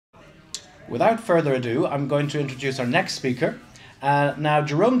Without further ado, I'm going to introduce our next speaker. Now,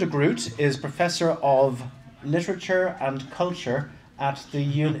 Jerome de Groot is Professor of Literature and Culture at the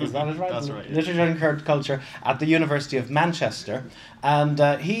is that it right? That's right. Yeah. Literature and Culture at the University of Manchester, and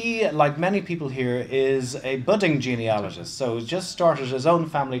he, like many people here, is a budding genealogist. So he's just started his own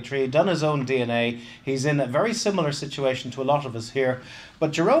family tree, done his own DNA. He's in a very similar situation to a lot of us here.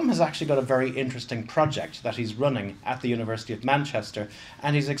 But Jerome has actually got a very interesting project that he's running at the University of Manchester,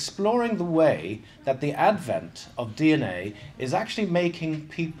 and he's exploring the way that the advent of DNA is actually making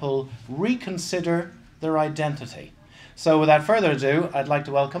people reconsider their identity. So without further ado, I'd like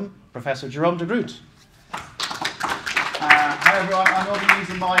to welcome Professor Jerome de Groot. Hi everyone, I'm not going to use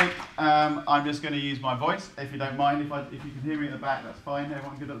the mic, I'm just going to use my voice, if you don't mind. If you can hear me at the back, that's fine.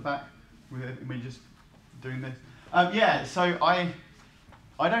 Everyone good at the back? With me just doing this? Yeah, so I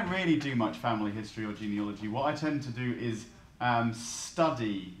don't really do much family history or genealogy. What I tend to do is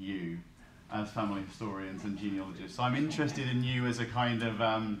study you as family historians and genealogists. So I'm interested in you as a kind of,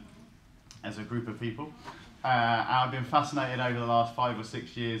 as a group of people. I've been fascinated over the last 5 or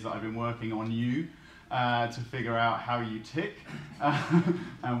 6 years that I've been working on you to figure out how you tick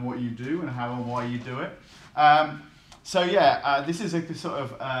and what you do and how and why you do it. So yeah, this is a sort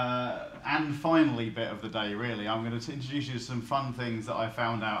of and finally bit of the day, really. I'm going to introduce you to some fun things that I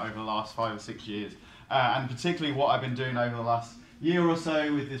found out over the last 5 or 6 years, and particularly what I've been doing over the last year or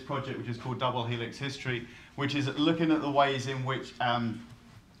so with this project, which is called Double-Helix History, which is looking at the ways in which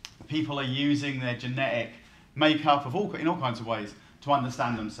people are using their genetic makeup in all kinds of ways to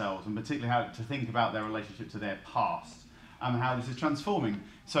understand themselves, and particularly how to think about their relationship to their past and how this is transforming.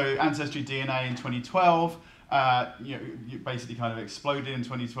 So Ancestry DNA in 2012, you basically kind of exploded in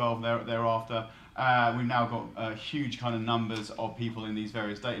 2012 thereafter. We've now got huge kind of numbers of people in these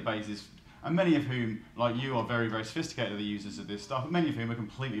various databases, and many of whom, like you, are very, very sophisticated users of this stuff, and many of whom are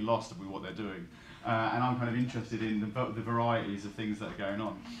completely lost with what they're doing. And I'm kind of interested in the varieties of things that are going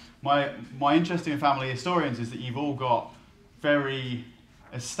on. My interest in family historians is that you've all got very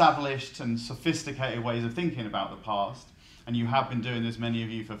established and sophisticated ways of thinking about the past, and you have been doing this, many of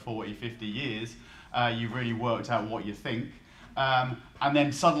you, for 40, 50 years. You've really worked out what you think, and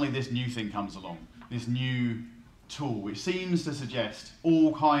then suddenly this new thing comes along, this new tool, which seems to suggest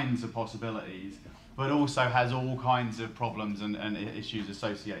all kinds of possibilities, but also has all kinds of problems and issues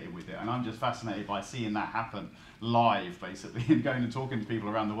associated with it. And I'm just fascinated by seeing that happen live, basically, and going and talking to people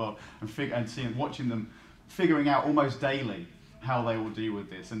around the world and watching them figuring out almost daily how they will deal with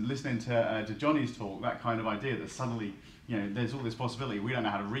this, and listening to Johnny's talk, that kind of idea that suddenly, there's all this possibility, we don't know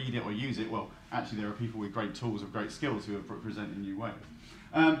how to read it or use it. Well, actually there are people with great tools, with great skills, who are presenting new ways.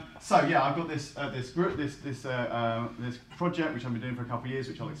 So yeah, I've got this project which I've been doing for a couple of years,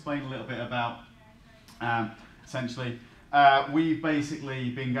 which I'll explain a little bit about. Essentially, we've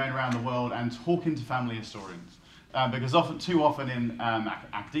basically been going around the world and talking to family historians, because too often in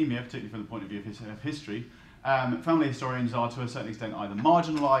academia, particularly from the point of view of history, family historians are to a certain extent either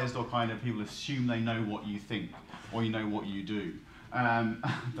marginalised or kind of people assume they know what you think or you know what you do,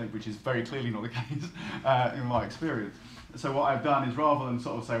 which is very clearly not the case in my experience. So what I've done is, rather than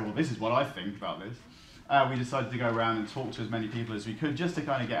sort of say, well, this is what I think about this, we decided to go around and talk to as many people as we could, just to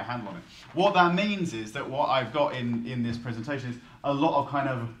kind of get a handle on it. What that means is that what I've got in this presentation is a lot of kind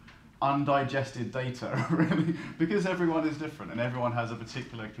of undigested data, really, because everyone is different and everyone has a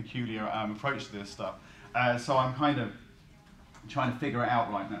particular peculiar approach to this stuff. So I'm kind of trying to figure it out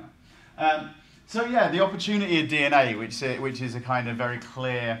right now. So yeah, the opportunity of DNA, which is a kind of very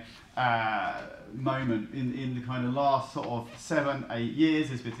clear moment in the kind of last sort of 7, 8 years.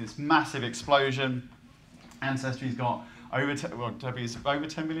 There's been this massive explosion. Ancestry's got over, Debbie, is it over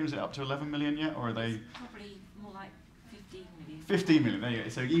 10 million? Is it up to 11 million yet, or are they? Probably more like 15 million. 15 million, there you go.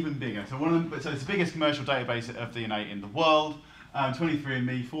 So even bigger. So it's the biggest commercial database of DNA in the world.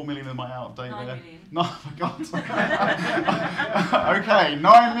 23andMe, 4 million of them are out of date 9 there. million. No, for God's sake. Okay,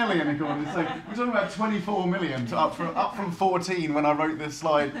 9 million according to. So we're talking about 24 million, up from 14 when I wrote this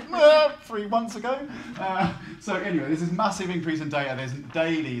slide 3 months ago. So anyway, there's this massive increase in data.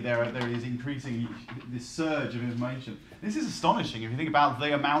 There is increasing this surge of information. This is astonishing if you think about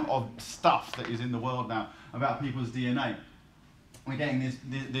the amount of stuff that is in the world now about people's DNA. We're getting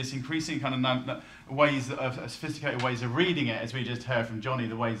this increasing kind of sophisticated ways of reading it, as we just heard from Johnny,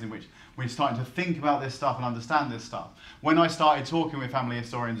 the ways in which we're starting to think about this stuff and understand this stuff. When I started talking with family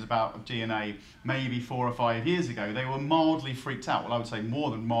historians about DNA maybe 4 or 5 years ago, they were mildly freaked out. Well, I would say more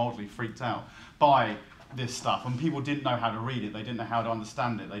than mildly freaked out by this stuff, and people didn't know how to read it, they didn't know how to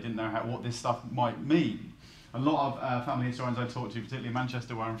understand it, they didn't know what this stuff might mean. a lot of family historians I talked to, particularly in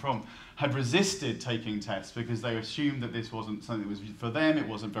Manchester where I'm from, had resisted taking tests because they assumed that this wasn't something that was for them, it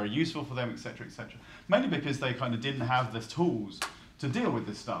wasn't very useful for them, etc., etc. Mainly because they kind of didn't have the tools to deal with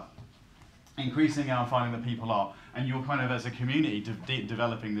this stuff. Increasingly, I'm finding that people are, and you're kind of as a community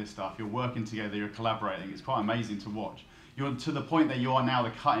developing this stuff, you're working together, you're collaborating, it's quite amazing to watch. You're to the point that you are now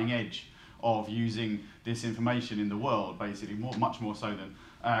the cutting edge of using this information in the world, basically, much more so than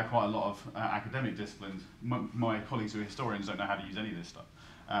quite a lot of academic disciplines. My colleagues who are historians don't know how to use any of this stuff,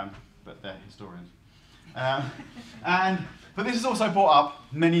 but they're historians. But this has also brought up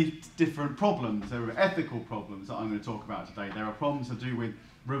many different problems. There are ethical problems that I'm going to talk about today. There are problems to do with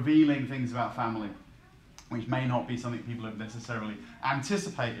revealing things about family, which may not be something people have necessarily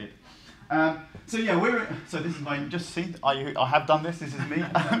anticipated. So this is my, just see, I have done this, this is me.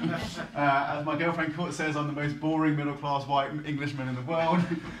 As my girlfriend Kurt says, I'm the most boring middle-class white Englishman in the world.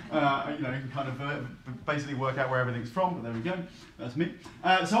 You can kind of basically work out where everything's from, but there we go, that's me.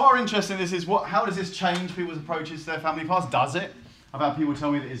 So our interest in this is, how does this change people's approaches to their family past? Does it? I've had people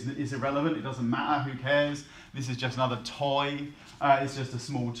tell me that it's irrelevant, it doesn't matter, who cares? This is just another toy, it's just a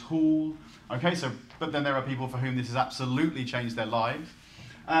small tool. Okay, but then there are people for whom this has absolutely changed their lives.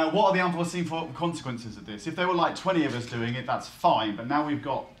 What are the unforeseen consequences of this? If there were like 20 of us doing it, that's fine, but now we've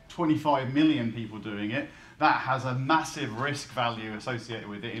got 25 million people doing it. That has a massive risk value associated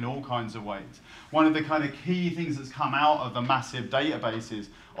with it in all kinds of ways. One of the kind of key things that's come out of the massive databases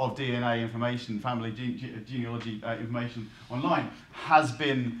of DNA information, family genealogy information online, has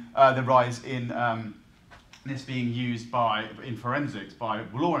been the rise in this being used in forensics by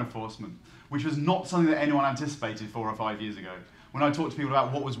law enforcement, which was not something that anyone anticipated 4 or 5 years ago. When I talked to people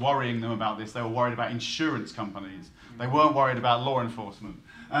about what was worrying them about this, they were worried about insurance companies. They weren't worried about law enforcement.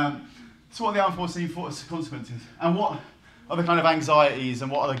 So what are the unforeseen consequences? And what are the kind of anxieties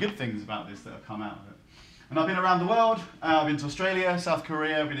and what are the good things about this that have come out of it? And I've been around the world. I've been to Australia, South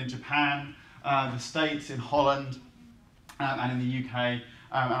Korea, I've been in Japan, the States, in Holland, and in the UK.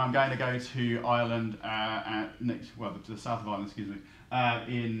 And I'm going to go to Ireland to the south of Ireland, excuse me,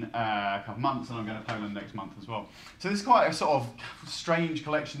 in a couple of months, and I'm going to Poland next month as well. So this is quite a sort of strange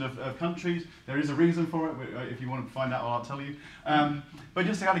collection of countries. There is a reason for it. If you want to find out, I'll tell you. But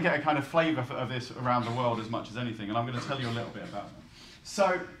just to kind of get a kind of flavour of this around the world as much as anything, and I'm going to tell you a little bit about it.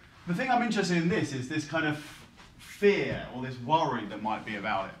 So the thing I'm interested in this is this kind of fear or this worry that might be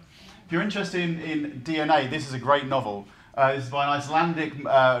about it. If you're interested in DNA, this is a great novel. This is by an Icelandic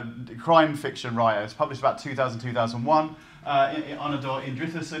crime fiction writer. It's published about 2000-2001. Anador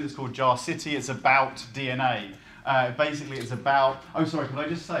Indriðason. It's called Jar City. It's about DNA. Basically, it's about. Oh, sorry. Could I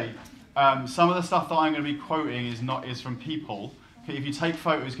just say some of the stuff that I'm going to be quoting is from people. Okay, if you take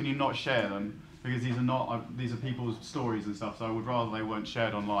photos, can you not share them? Because these are people's stories and stuff. So I would rather they weren't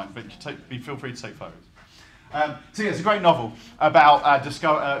shared online. But feel free to take photos. So yeah, it's a great novel about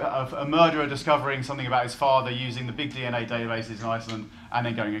a murderer discovering something about his father using the big DNA databases in Iceland and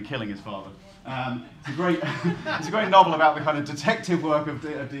then going and killing his father. It's a great novel about the kind of detective work of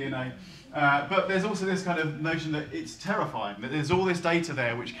DNA. But there's also this kind of notion that it's terrifying, that there's all this data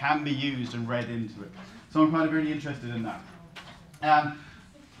there which can be used and read into it. So I'm kind of really interested in that.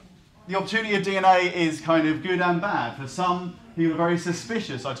 The opportunity of DNA is kind of good and bad. For some, people are very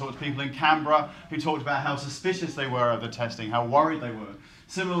suspicious. I talked to people in Canberra who talked about how suspicious they were of the testing, how worried they were.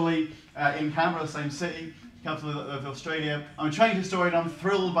 Similarly, in Canberra, the same city, capital of Australia, I'm a trained historian. I'm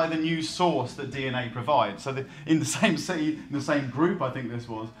thrilled by the new source that DNA provides. So in the same city, in the same group, I think this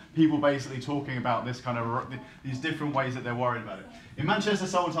was, people basically talking about this kind of these different ways that they're worried about it. In Manchester,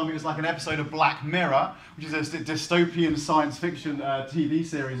 someone told me it was like an episode of Black Mirror, which is a dystopian science fiction TV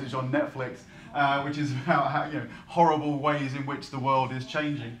series which is on Netflix, which is about how, horrible ways in which the world is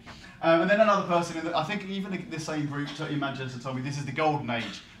changing. And then another person, I think even in the same group in Manchester, told me this is the golden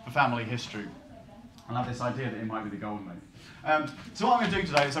age for family history. I have this idea that it might be the golden age. So what I'm going to do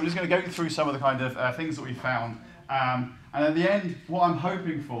today is I'm just going to go through some of the kind of things that we found. And at the end, what I'm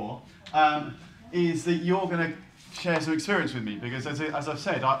hoping for is that you're going to share some experience with me, because as I've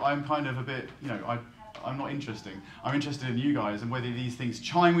said, I'm kind of a bit, I'm not interesting. I'm interested in you guys and whether these things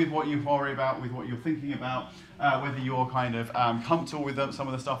chime with what you worry about, with what you're thinking about, whether you're kind of comfortable with some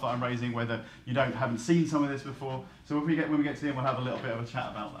of the stuff that I'm raising, whether you haven't seen some of this before. So when we get to the end, we'll have a little bit of a chat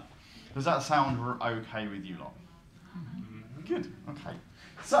about that. Does that sound okay with you lot? Mm-hmm. Good, okay.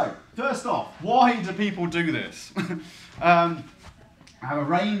 So, first off, why do people do this? I have a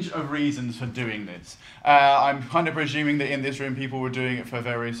range of reasons for doing this. I'm kind of presuming that in this room people were doing it for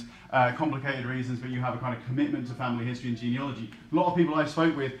various complicated reasons, but you have a kind of commitment to family history and genealogy. A lot of people I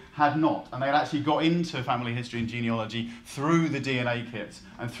spoke with had not, and they had actually got into family history and genealogy through the DNA kits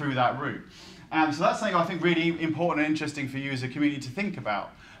and through that route. So that's something I think really important and interesting for you as a community to think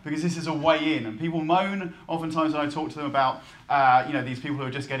about, because this is a way in. And people moan oftentimes when I talk to them about these people who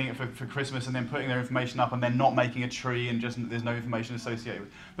are just getting it for Christmas and then putting their information up and then not making a tree and just there's no information associated with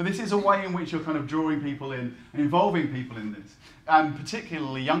it. But this is a way in which you're kind of drawing people in and involving people in this, and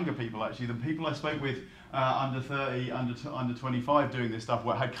particularly younger people actually. The people I spoke with under 30, under 25 doing this stuff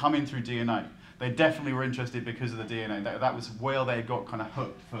had come in through DNA. They definitely were interested because of the DNA. That was where they got kind of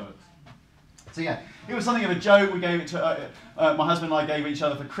hooked first. So yeah, it was something of a joke. We gave it to my husband and I gave each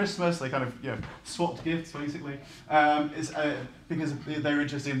other for Christmas. They kind of swapped gifts basically, because they were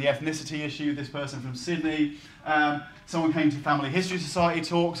interested in the ethnicity issue. This person from Sydney, someone came to Family History Society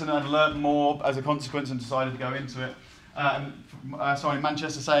talks and had learned more as a consequence and decided to go into it. In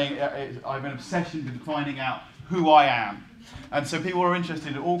Manchester saying I have an obsession with finding out who I am, and so people are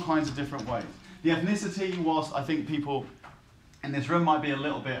interested in all kinds of different ways. The ethnicity was, I think, people in this room might be a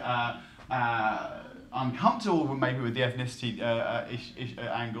little bit uncomfortable maybe with the ethnicity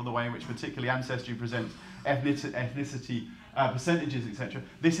angle, the way in which particularly Ancestry presents ethnicity percentages, etc.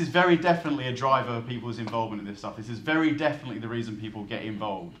 This is very definitely a driver of people's involvement in this stuff. This is very definitely the reason people get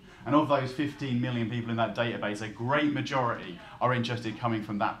involved. And of those 15 million people in that database, a great majority are interested coming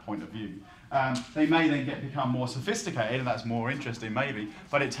from that point of view. They may then become more sophisticated, and that's more interesting maybe,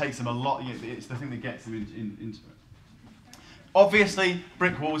 but it takes them a lot, it's the thing that gets them into it. Obviously,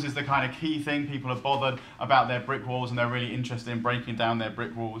 brick walls is the kind of key thing. People are bothered about their brick walls and they're really interested in breaking down their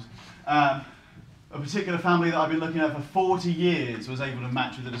brick walls. A particular family that I've been looking at for 40 years was able to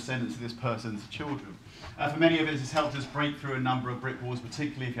match with the descendants of this person's children. For many of us, it's helped us break through a number of brick walls,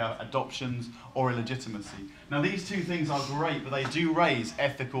 particularly if you have adoptions or illegitimacy. Now, these two things are great, but they do raise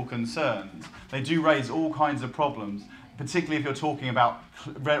ethical concerns. They do raise all kinds of problems, particularly if you're talking about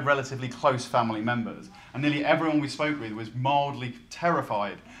relatively close family members. And nearly everyone we spoke with was mildly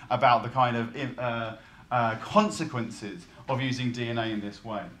terrified about the kind of consequences of using DNA in this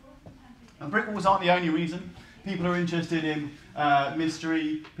way. And brick walls aren't the only reason. People are interested in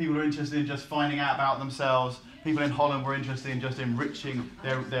mystery. People are interested in just finding out about themselves. People in Holland were interested in just enriching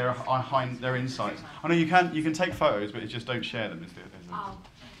their insights. I know you can take photos, but just don't share them.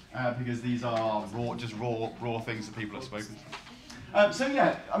 Because these are raw things that people have spoken to. So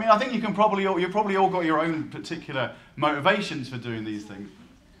yeah, I mean, I think you've probably all got your own particular motivations for doing these things.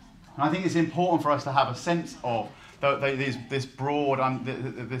 And I think it's important for us to have a sense of this broad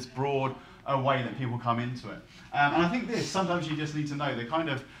way that people come into it. And I think sometimes you just need to know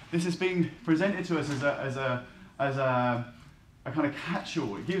this is being presented to us as a kind of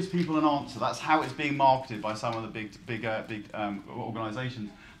catch-all. It gives people an answer. That's how it's being marketed by some of the big organisations.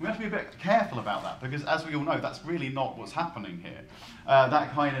 We have to be a bit careful about that, because as we all know, that's really not what's happening here.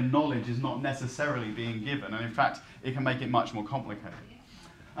 That kind of knowledge is not necessarily being given, and in fact, it can make it much more complicated.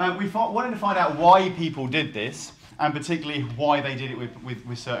 We wanted to find out why people did this, and particularly why they did it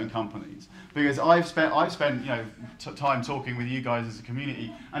with certain companies. Because I've spent time talking with you guys as a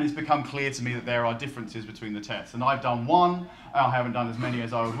community, and it's become clear to me that there are differences between the tests. And I've done one. I haven't done as many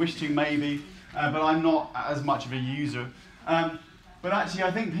as I would wish to, maybe, but I'm not as much of a user. But actually,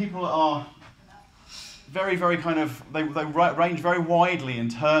 I think people are very, very they range very widely in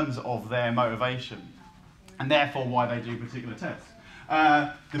terms of their motivation, and therefore why they do particular tests.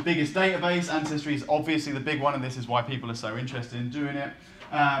 The biggest database, Ancestry, is obviously the big one, and this is why people are so interested in doing it.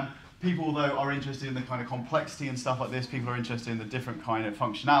 People, though, are interested in the kind of complexity and stuff like this. People are interested in the different kind of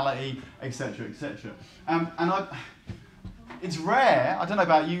functionality, etc., etc. It's rare, I don't know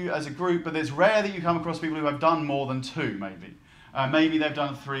about you as a group, but it's rare that you come across people who have done more than two, maybe. Maybe they've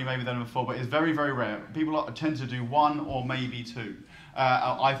done 3, maybe they've done 4, but it's very, very rare. People tend to do 1 or maybe 2.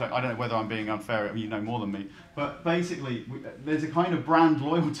 I don't know whether I'm being unfair, you know more than me, but basically there's a kind of brand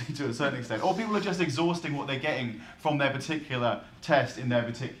loyalty to a certain extent, or people are just exhausting what they're getting from their particular test in their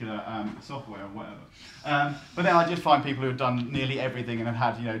particular software or whatever. But then I just find people who have done nearly everything and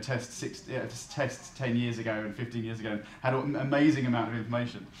have had tests 10 years ago and 15 years ago and had an amazing amount of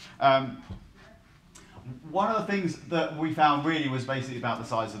information. One of the things that we found really was basically about the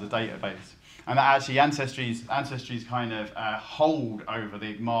size of the database. And that actually Ancestry's kind of hold over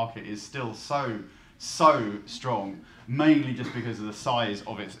the market is still so strong, mainly just because of the size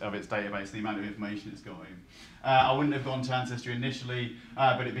of its database and the amount of information it's got in. I wouldn't have gone to Ancestry initially,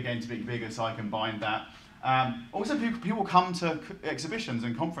 but it began to be bigger, so I combined that. Also, people come to exhibitions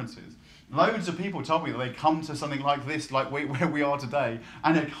and conferences. Loads of people told me that they come to something like this, like where we are today,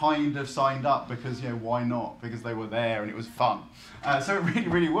 and had kind of signed up because, why not? Because they were there and it was fun. So it really,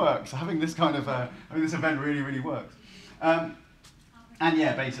 really works. Having this kind of, this event really, really works. And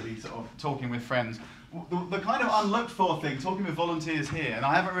yeah, basically sort of talking with friends. The kind of unlooked for thing, talking with volunteers here, and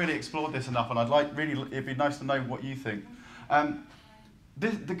I haven't really explored this enough, and it'd be nice to know what you think.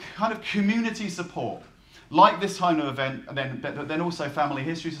 The kind of community support, like this kind of event, but then also family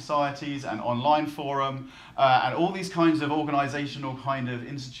history societies and online forum, and all these kinds of organisational kind of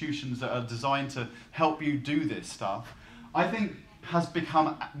institutions that are designed to help you do this stuff, I think has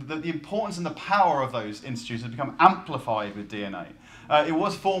become, the importance and the power of those institutions has become amplified with DNA. It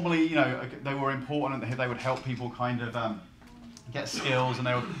was formerly, you know, they were important and they would help people kind of get skills, and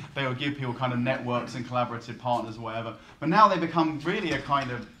they would give people kind of networks and collaborative partners or whatever. But now they become really a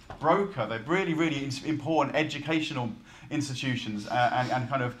kind of broker. They're really, really important educational institutions and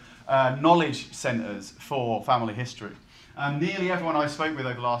kind of knowledge centres for family history. Nearly everyone I spoke with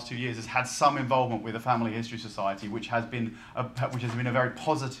over the last 2 years has had some involvement with a family history society, which has been a very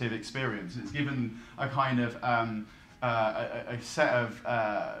positive experience. It's given a kind of a set of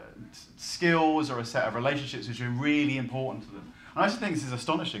skills or a set of relationships which are really important to them. And I just think this is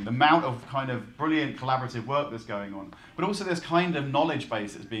astonishing, the amount of kind of brilliant collaborative work that's going on, but also this kind of knowledge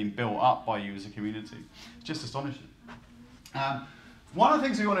base that's being built up by you as a community. It's just astonishing. One of the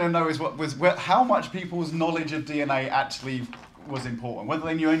things we wanted to know is how much people's knowledge of DNA actually was important, whether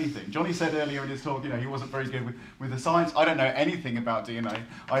they knew anything. Johnny said earlier in his talk, you know, he wasn't very good with the science. I don't know anything about DNA.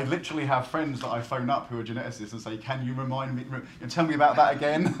 I literally have friends that I phone up who are geneticists and say, can you remind me, tell me about that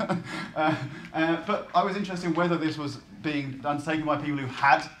again? But I was interested in whether this was being undertaken by people who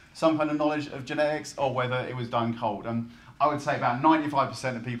had some kind of knowledge of genetics or whether it was done cold. I would say about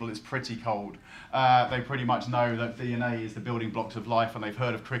 95% of people, it's pretty cold. They pretty much know that DNA is the building blocks of life, and they've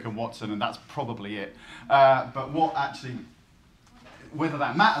heard of Crick and Watson, and that's probably it. But whether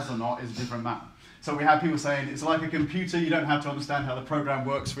that matters or not is a different matter. So we have people saying it's like a computer, you don't have to understand how the program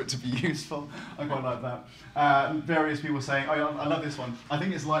works for it to be useful. I quite like that. Various people saying, oh, I love this one, I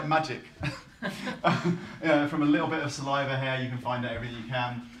think it's like magic. From a little bit of saliva here, you can find out everything you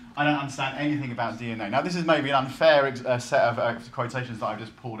can. I don't understand anything about DNA. Now, this is maybe an unfair set of quotations that I've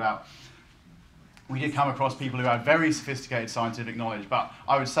just pulled out. We did come across people who had very sophisticated scientific knowledge, but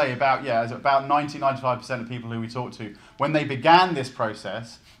I would say about 90–95% of people who we talked to, when they began this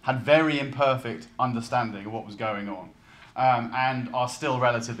process, had very imperfect understanding of what was going on, and are still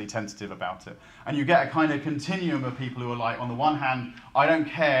relatively tentative about it. And you get a kind of continuum of people who are like, on the one hand, I don't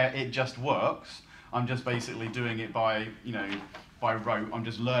care, it just works. I'm just basically doing it by rote. I'm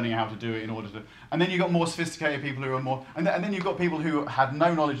just learning how to do it in order to. And then you've got more sophisticated people who are more, and then you've got people who had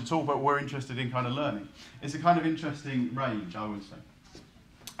no knowledge at all but were interested in kind of learning. It's a kind of interesting range, I would say.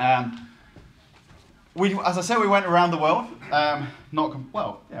 As I said, we went around the world,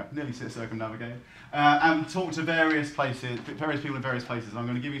 nearly circumnavigated, and talked to various people in various places. I'm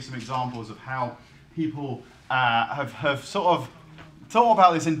going to give you some examples of how people have sort of thought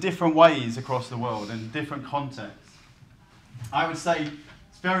about this in different ways across the world, in different contexts. I would say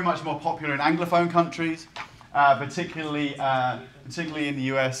it's very much more popular in Anglophone countries, particularly in the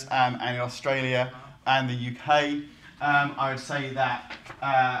US and in Australia and the UK. I would say that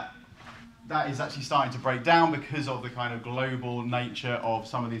that is actually starting to break down because of the kind of global nature of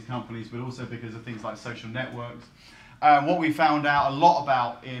some of these companies, but also because of things like social networks. What we found out a lot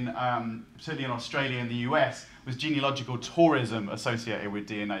about, particularly in Australia and the US, was genealogical tourism associated with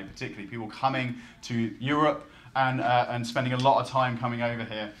DNA, particularly people coming to Europe and spending a lot of time coming over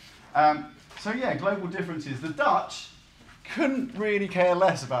here. So yeah, global differences. The Dutch couldn't really care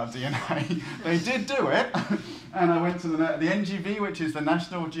less about DNA. They did do it, and I went to the NGV, which is the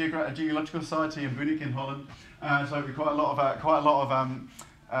National Genealogical Society in Bunnik in Holland. So we quite a lot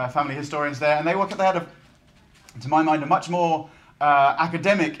of family historians there, and they had, to my mind, a much more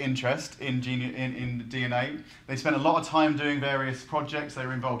academic interest in DNA. They spent a lot of time doing various projects. They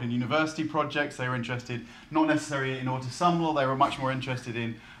were involved in university projects. They were interested, not necessarily in autosomal, they were much more interested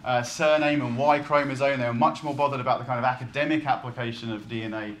in surname and Y chromosome. They were much more bothered about the kind of academic application of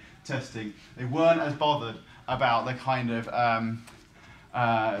DNA testing. They weren't as bothered about the kind of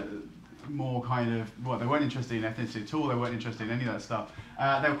they weren't interested in ethnicity at all. They weren't interested in any of that stuff.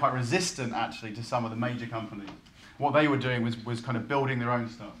 They were quite resistant, actually, to some of the major companies. What they were doing was kind of building their own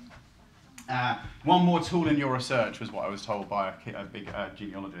stuff. One more tool in your research was what I was told by a big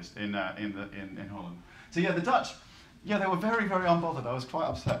genealogist in Holland. So yeah, the Dutch, they were very, very unbothered. I was quite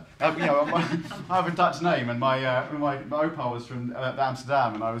upset. I have a Dutch name, and my opa was from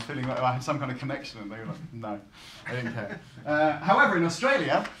Amsterdam, and I was feeling like I had some kind of connection, and they were like, no, they didn't care. However, in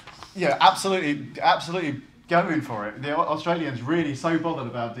Australia, absolutely going for it. The Australians really so bothered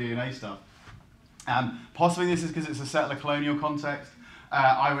about DNA stuff. Possibly this is because it's a settler colonial context.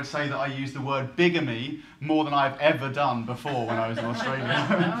 I would say that I use the word bigamy more than I've ever done before when I was in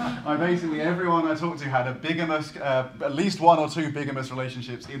Australia. Everyone I talked to had a bigamous, at least one or two bigamous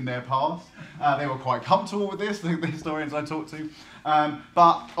relationships in their past. They were quite comfortable with this, the historians I talked to.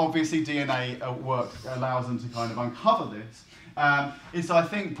 But obviously DNA work allows them to kind of uncover this. It's, I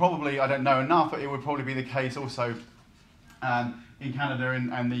think, probably, I don't know enough, but it would probably be the case also in Canada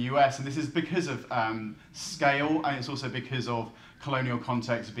and the US, and this is because of scale, and it's also because of colonial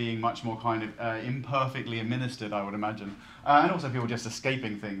context being much more kind of imperfectly administered, I would imagine, and also people just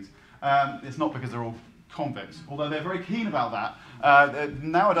escaping things. It's not because they're all convicts, although they're very keen about that.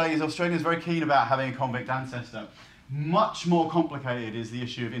 Nowadays, Australia is very keen about having a convict ancestor. Much more complicated is the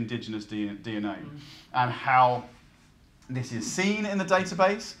issue of indigenous DNA and how this is seen in the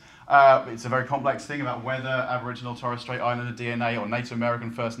database. It's a very complex thing about whether Aboriginal Torres Strait Islander DNA or Native American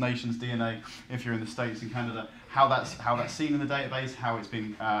First Nations DNA, if you're in the States and Canada, how that's seen in the database, how it's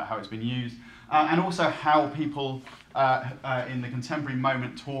been used, and also how people in the contemporary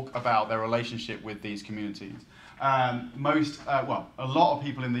moment talk about their relationship with these communities. A lot of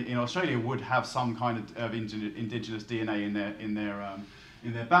people in Australia would have some kind of indigenous DNA in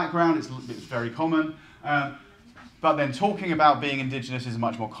their background. It's very common. But then talking about being indigenous is a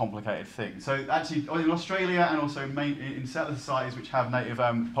much more complicated thing. So actually, in Australia and also in settler societies which have native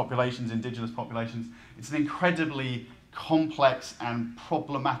populations, indigenous populations, it's an incredibly complex and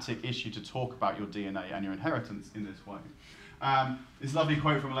problematic issue to talk about your DNA and your inheritance in this way. This lovely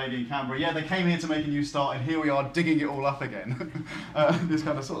quote from a lady in Canberra: "Yeah, they came here to make a new start, and here we are digging it all up again." This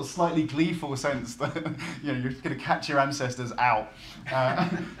kind of sort of slightly gleeful sense that you're going to catch your ancestors out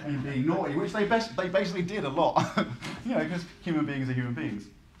and being naughty, which they basically did a lot, because human beings are human beings.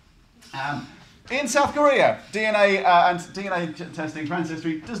 In South Korea, DNA and DNA testing for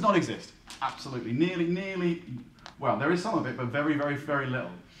ancestry does not exist. Absolutely, nearly. Well, there is some of it, but very, very, very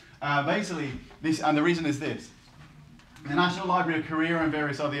little. Basically, and the reason is this. The National Library of Korea and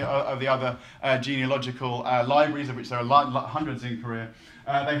various of the other genealogical libraries, of which there are hundreds in Korea,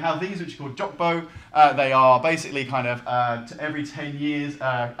 they have these which are called jokbo. They are basically kind of every 10 years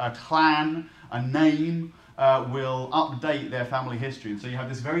a clan, a name, will update their family history. And so you have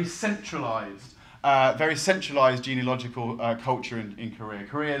this very centralized genealogical culture in Korea.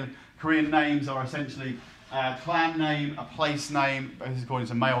 Korean names are essentially a clan name, a place name, this is according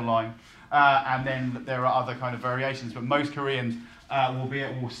to male line, and then there are other kind of variations, but most Koreans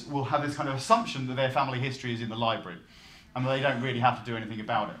will have this kind of assumption that their family history is in the library, and they don't really have to do anything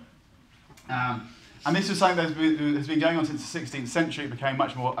about it. And this is something that has been going on since the 16th century. It became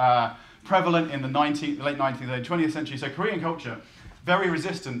much more prevalent in the late 19th, early 20th century. So Korean culture, very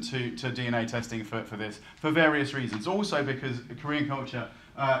resistant to DNA testing for this, for various reasons. Also because Korean culture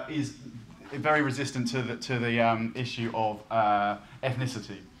is very resistant to the issue of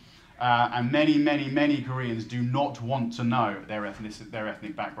ethnicity. And many Koreans do not want to know their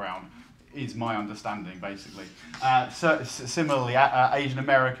ethnic background, is my understanding, basically. Similarly, Asian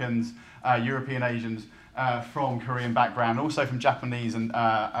Americans, European Asians from Korean background, also from Japanese and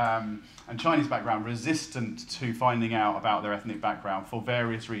Chinese background, resistant to finding out about their ethnic background for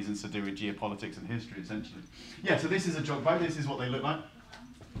various reasons to do with geopolitics and history, essentially. Yeah, so this is a jokbo. This is what they look like.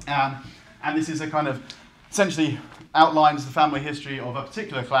 And this is a kind of, essentially outlines the family history of a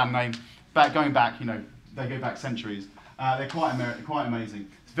particular clan name, going back, they go back centuries. They're quite amazing.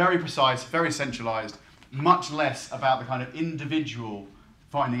 It's very precise, very centralized, much less about the kind of individual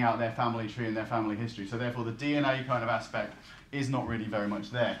finding out their family tree and their family history. So therefore the DNA kind of aspect is not really very much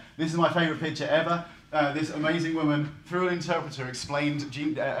there. This is my favorite picture ever. This amazing woman, through an interpreter, explained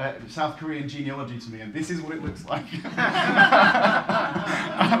South Korean genealogy to me, and this is what it looks like. And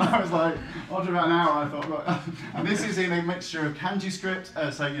I was like, after about an hour, I thought, right. And this is in a mixture of kanji script, so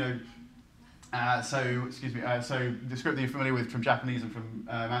the script that you're familiar with from Japanese and from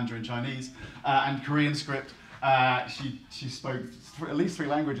Mandarin Chinese, and Korean script. She spoke at least 3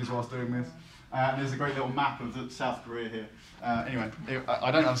 languages whilst doing this. And there's a great little map of South Korea here. Anyway,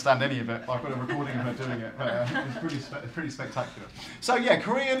 I don't understand any of it. I've got a recording of her doing it, but it's pretty spectacular. So yeah,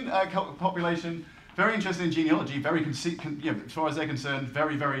 Korean population, very interested in genealogy, very as far as they're concerned,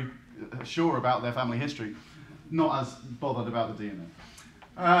 very, very sure about their family history, not as bothered about the DNA.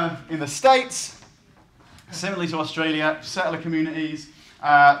 In the States, similarly to Australia, settler communities,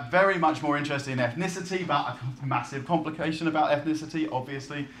 very much more interested in ethnicity, but a massive complication about ethnicity,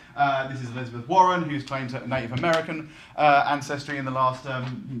 obviously. This is Elizabeth Warren, who's claimed Native American ancestry in the last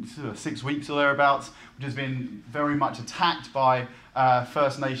 6 weeks or thereabouts, which has been very much attacked by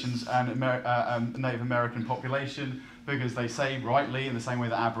First Nations and Native American population, because they say rightly, in the same way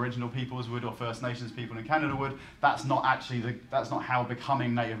that Aboriginal peoples would or First Nations people in Canada would, that's not actually that's not how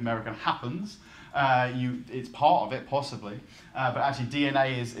becoming Native American happens. It's part of it, possibly, but actually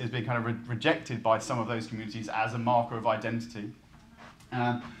DNA is being kind of rejected by some of those communities as a marker of identity.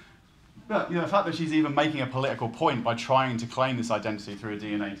 But the fact that she's even making a political point by trying to claim this identity through a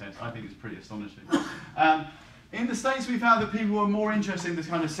DNA test, I think is pretty astonishing. In the States, we found that people were more interested in this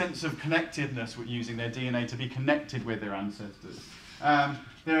kind of sense of connectedness with using their DNA to be connected with their ancestors.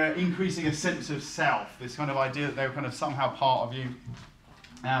 They're increasing a sense of self, this kind of idea that they were kind of somehow part of you.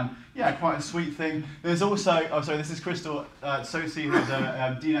 Yeah, quite a sweet thing. There's also, this is Crystal Sosi, who's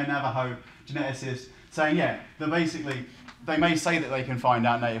a Dino Navajo geneticist, saying, yeah, that basically, they may say that they can find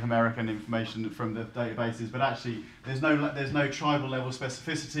out Native American information from the databases, but actually there's no tribal level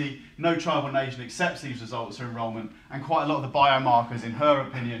specificity, no tribal nation accepts these results for enrollment, and quite a lot of the biomarkers, in her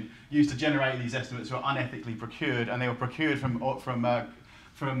opinion, used to generate these estimates were unethically procured, and they were procured from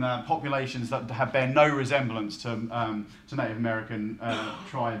populations that bear no resemblance to Native American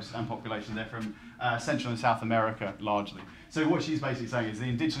tribes and populations. They're from Central and South America, largely. So what she's basically saying is the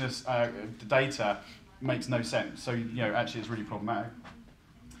indigenous data makes no sense. So actually, it's really problematic.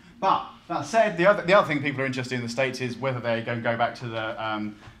 But that said, the other thing people are interested in the States is whether they're going to go back to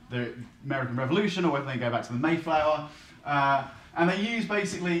the American Revolution or whether they go back to the Mayflower. And they use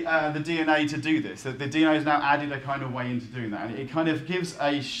basically the DNA to do this. The DNA has now added a kind of way into doing that, and it kind of gives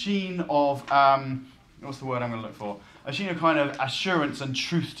a sheen of what's the word I'm going to look for? A sheen of kind of assurance and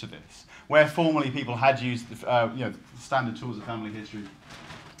truth to this, where formerly people had used standard tools of family history.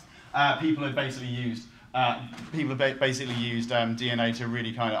 People have basically used DNA to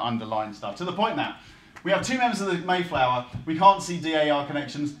really kind of underline stuff, to the point now we have two members of the Mayflower. We can't see DAR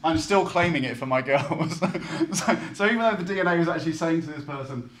connections. I'm still claiming it for my girls. so even though the DNA was actually saying to this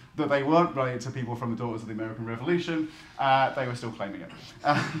person that they weren't related to people from the Daughters of the American Revolution, they were still claiming it.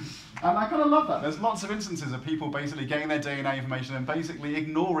 And I kind of love that. There's lots of instances of people basically getting their DNA information and basically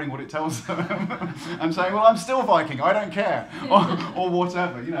ignoring what it tells them and saying, "Well, I'm still Viking. I don't care," or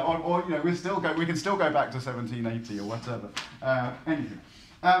whatever. We can still go back to 1780 or whatever. Anywho.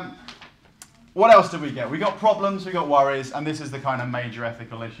 What else did we get? We got problems, we got worries, and this is the kind of major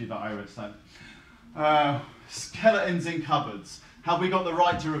ethical issue that I would say. Skeletons in cupboards. Have we got the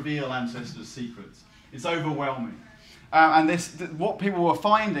right to reveal ancestors' secrets? It's overwhelming. What people were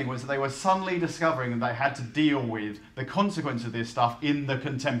finding was that they were suddenly discovering that they had to deal with the consequence of this stuff in the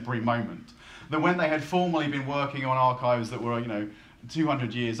contemporary moment. That when they had formerly been working on archives that were,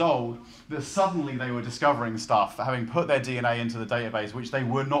 200 years old, that suddenly they were discovering stuff, having put their DNA into the database, which they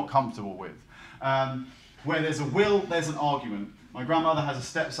were not comfortable with. Where there's a will, there's an argument. My grandmother has a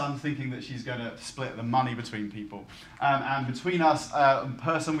stepson thinking that she's going to split the money between people. And between us, a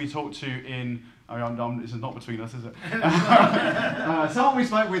person we talked to in, this is not between us, is it? Someone we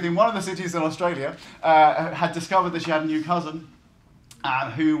spoke with in one of the cities in Australia had discovered that she had a new cousin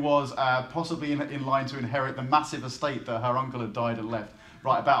who was possibly in line to inherit the massive estate that her uncle had died and left.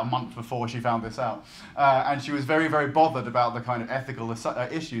 Right about a month before she found this out. And she was very, very bothered about the kind of ethical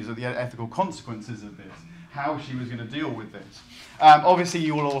issues, or the ethical consequences of this, how she was going to deal with this. Obviously,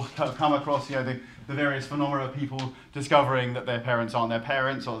 you will all come across the various phenomena of people discovering that their parents aren't their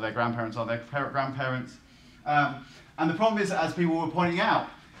parents, or their grandparents aren't their grandparents. And the problem is that, as people were pointing out,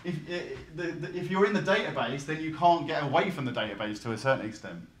 if you're in the database, then you can't get away from the database to a certain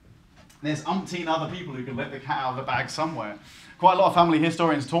extent. There's umpteen other people who can let the cat out of the bag somewhere. Quite a lot of family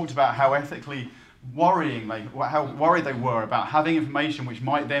historians talked about how ethically how worried they were about having information which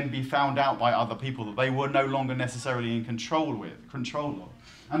might then be found out by other people that they were no longer necessarily in control of.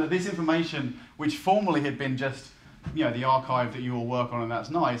 And that this information, which formerly had been just, the archive that you all work on and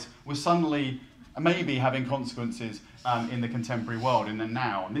that's nice, was suddenly maybe having consequences in the contemporary world, in the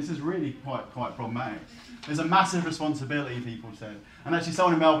now. And this is really quite problematic. There's a massive responsibility, people said. And actually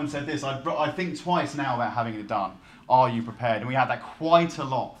someone in Melbourne said this, I think twice now about having it done. Are you prepared? And we had that quite a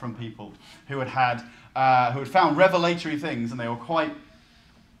lot from people who had found revelatory things, and they were quite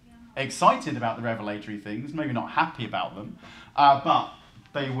excited about the revelatory things, maybe not happy about them, but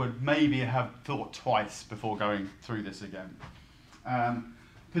they would maybe have thought twice before going through this again.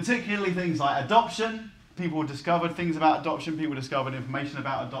 Particularly things like adoption. People discovered things about adoption, people discovered information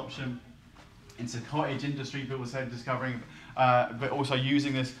about adoption. It's a cottage industry, people said, discovering, but also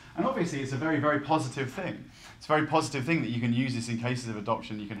using this. And obviously it's a very, very positive thing. It's a very positive thing that you can use this in cases of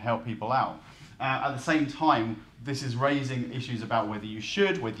adoption, you can help people out. At the same time, this is raising issues about whether you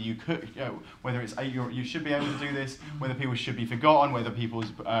should, whether you could, whether you should be able to do this, whether people should be forgotten, whether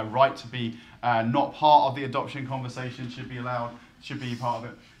people's right to be not part of the adoption conversation should be allowed, should be part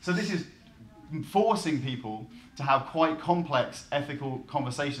of it. So this is forcing people to have quite complex ethical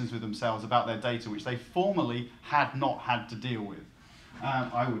conversations with themselves about their data, which they formerly had not had to deal with,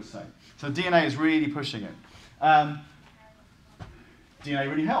 I would say. So DNA is really pushing it. DNA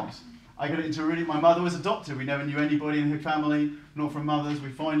really helps. I got into my mother was adopted. We never knew anybody in her family, not from mothers. We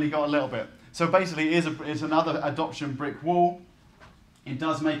finally got a little bit. So basically, it's another adoption brick wall. It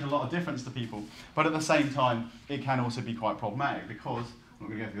does make a lot of difference to people, but at the same time, it can also be quite problematic because, I'm not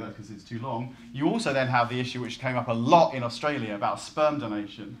going to go through that because it's too long, you also then have the issue which came up a lot in Australia about sperm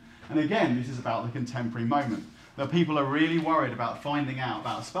donation. And again, this is about the contemporary moment, that people are really worried about finding out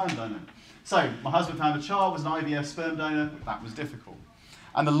about a sperm donor. So, my husband found a child, was an IVF sperm donor, that was difficult.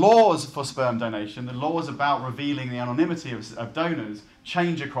 And the laws for sperm donation, the laws about revealing the anonymity of donors,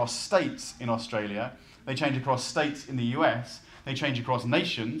 change across states in Australia, they change across states in the US, they change across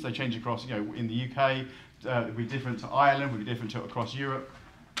nations, they change across, in the UK, it would be different to Ireland, it would be different to across Europe,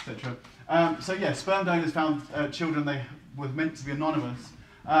 etc. So yeah, sperm donors found children they were meant to be anonymous,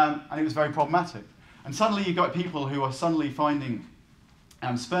 and it was very problematic. And suddenly you've got people who are suddenly finding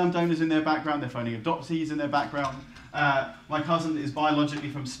sperm donors in their background, they're finding adoptees in their background. My cousin is biologically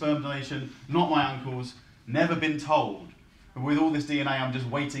from sperm donation, not my uncle's, never been told. But with all this DNA, I'm just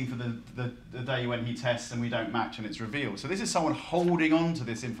waiting for the day when he tests and we don't match and it's revealed. So this is someone holding on to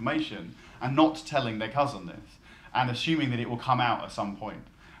this information and not telling their cousin this, and assuming that it will come out at some point.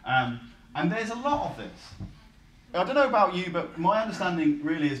 And there's a lot of this. I don't know about you, but my understanding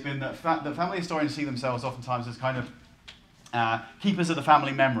really has been that family historians see themselves oftentimes as kind of keepers of the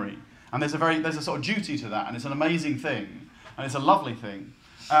family memory. And there's a sort of duty to that, and it's an amazing thing, and it's a lovely thing.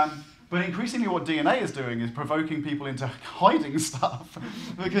 But increasingly what DNA is doing is provoking people into hiding stuff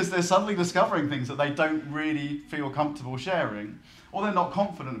because they're suddenly discovering things that they don't really feel comfortable sharing, or they're not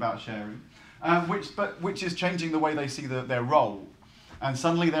confident about sharing, which is changing the way they see their role. And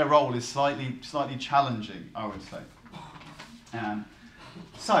suddenly their role is slightly challenging, I would say.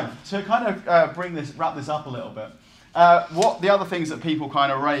 So to kind of wrap this up a little bit, what the other things that people kind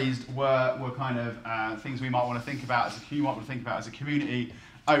of raised were kind of things we might want to think about as a community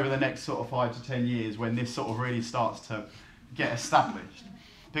over the next sort of 5 to 10 years when this sort of really starts to get established.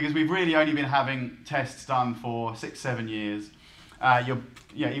 Because we've really only been having tests done for 6-7 years.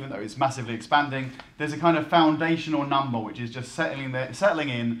 Even though it's massively expanding, there's a kind of foundational number which is just settling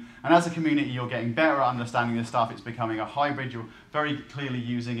in, and as a community you're getting better at understanding this stuff, it's becoming a hybrid, you're very clearly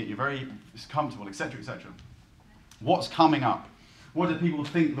using it, you're very comfortable, etc., etc. What's coming up? What do people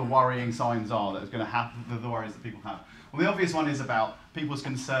think the worrying signs are that is going to happen, the worries that people have? Well, the obvious one is about people's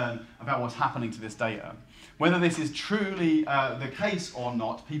concern about what's happening to this data. Whether this is truly the case or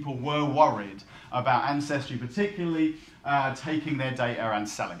not, people were worried about Ancestry particularly taking their data and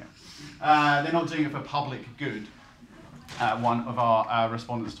selling it. They're not doing it for public good, one of our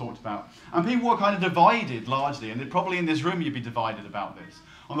respondents talked about. And people were kind of divided largely, and probably in this room you'd be divided about this.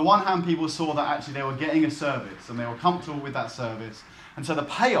 On the one hand, people saw that actually they were getting a service and they were comfortable with that service, and so the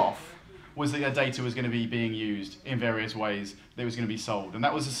payoff was that their data was going to be being used in various ways, that it was going to be sold. And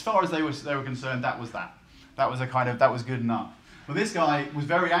that was, as far as they were concerned, that was that. That was good enough. Well, this guy was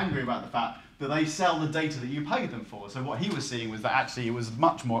very angry about the fact that they sell the data that you paid them for. So what he was seeing was that actually it was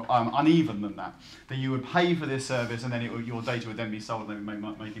much more uneven than that. That you would pay for this service and then your data would then be sold and they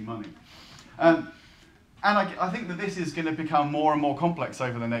would be making money. And I think that this is going to become more and more complex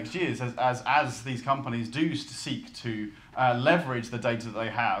over the next years as these companies do seek to leverage the data that they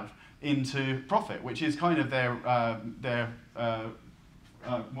have into profit, which is kind of their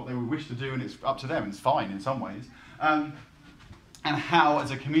what they would wish to do, and it's up to them. It's fine in some ways. And how,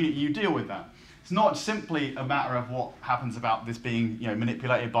 as a community, you deal with that. It's not simply a matter of what happens about this being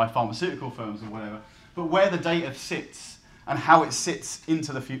manipulated by pharmaceutical firms or whatever, but where the data sits and how it sits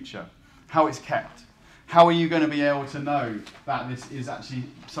into the future, how it's kept. How are you going to be able to know that this is actually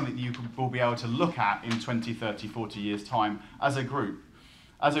something that you will be able to look at in 20, 30, 40 years' time as a group?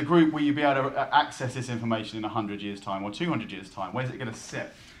 As a group, will you be able to access this information in 100 years' time or 200 years' time? Where's it going to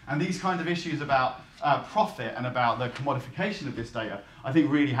sit? And these kind of issues about profit and about the commodification of this data, I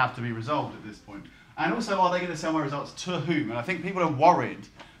think really have to be resolved at this point. And also, are they going to sell my results to whom? And I think people are worried,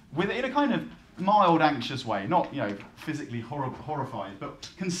 in a kind of mild, anxious way, not physically horrified, but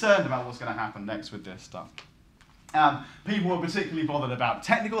concerned about what's going to happen next with this stuff. People were particularly bothered about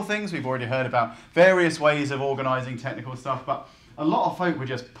technical things. We've already heard about various ways of organising technical stuff, but a lot of folk were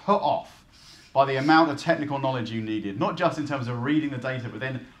just put off by the amount of technical knowledge you needed, not just in terms of reading the data, but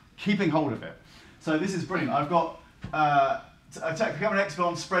then keeping hold of it. So this is brilliant. I've got become an expert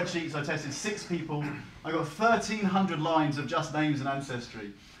on spreadsheets. I tested 6 people. I got 1,300 lines of just names and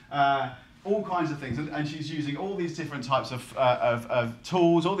ancestry. all kinds of things, and she's using all these different types of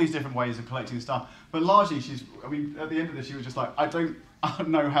tools, all these different ways of collecting stuff. But largely, I mean, at the end of this, she was just like, I don't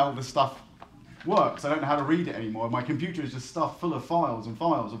know how this stuff works. I don't know how to read it anymore. My computer is just stuffed full of files and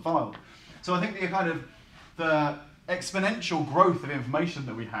files and files. So I think the exponential growth of information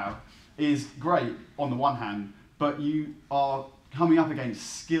that we have is great on the one hand, but you are coming up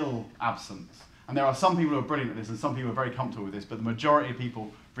against skill absence. And there are some people who are brilliant at this and some people are very comfortable with this, but the majority of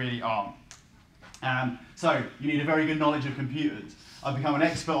people really aren't. So you need a very good knowledge of computers. I've become an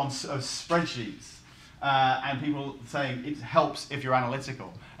expert on spreadsheets, and people saying it helps if you're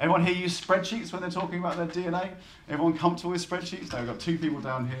analytical. Everyone here use spreadsheets when they're talking about their DNA? Everyone comfortable with spreadsheets? No, we've got two people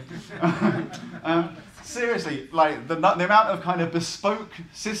down here. Seriously, like the amount of kind of bespoke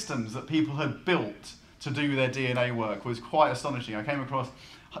systems that people had built to do their DNA work was quite astonishing. I came across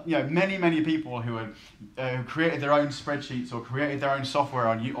many people who had created their own spreadsheets or created their own software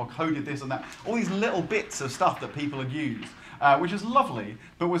or coded this and that. All these little bits of stuff that people had used, which was lovely,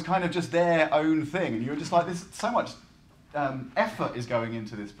 but was kind of just their own thing. And you were just like, there's so much effort is going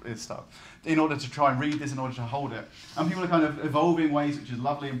into this stuff in order to try and read this, in order to hold it. And people are kind of evolving ways, which is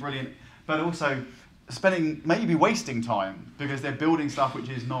lovely and brilliant, but also maybe wasting time because they're building stuff which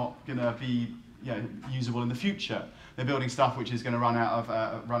is not going to be usable in the future. They're building stuff which is going to run out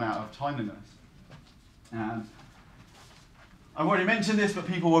of timeliness. I've already mentioned this, but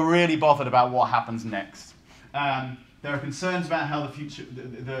people were really bothered about what happens next. There are concerns about how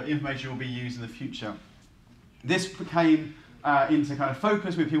the information will be used in the future. This came into kind of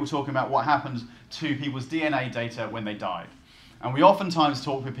focus with people talking about what happens to people's DNA data when they died. And we oftentimes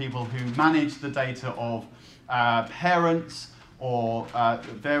talk with people who manage the data of parents or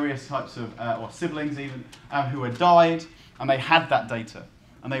various types of, or siblings even, who had died, and they had that data.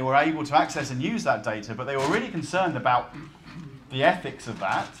 And they were able to access and use that data, but they were really concerned about the ethics of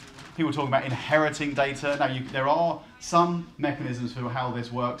that. People talking about inheriting data. Now, there are some mechanisms for how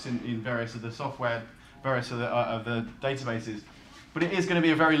this works in various of the software, various of the databases, but it is going to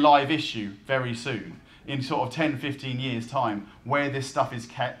be a very live issue very soon, in sort of 10, 15 years' time, where this stuff is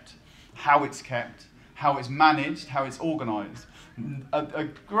kept, how it's managed, how it's organised. A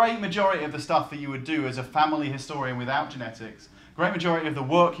great majority of the stuff that you would do as a family historian without genetics, great majority of the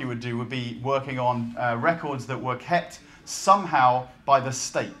work you would do would be working on records that were kept somehow by the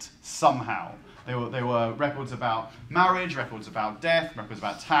state, somehow. They were records about marriage, records about death, records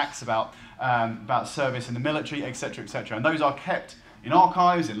about tax, about service in the military, etc., etc. And those are kept in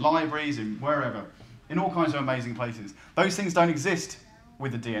archives, in libraries, in wherever, in all kinds of amazing places. Those things don't exist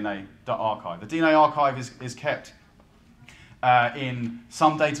with the DNA archive. The DNA archive is kept in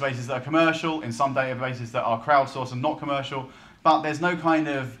some databases that are commercial, in some databases that are crowdsourced and not commercial, but there's no kind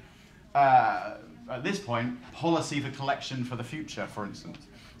of, at this point, policy for collection for the future, for instance.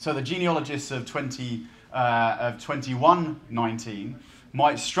 So the genealogists of 2119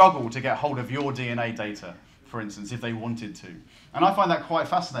 might struggle to get hold of your DNA data, for instance, if they wanted to. And I find that quite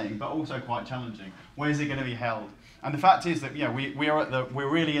fascinating, but also quite challenging. Where's it going to be held? And the fact is that we're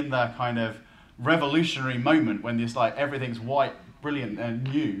really in the kind of revolutionary moment when it's like everything's white, brilliant, and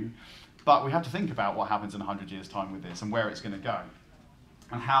new. But we have to think about what happens in 100 years' time with this and where it's going to go,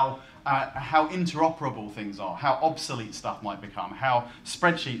 and how interoperable things are, how obsolete stuff might become, how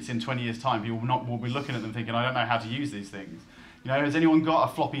spreadsheets in 20 years' time people will be looking at them thinking, I don't know how to use these things. Has anyone got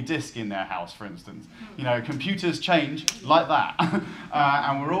a floppy disk in their house, for instance? Computers change like that.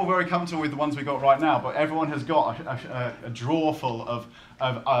 And we're all very comfortable with the ones we've got right now, but everyone has got a drawer full of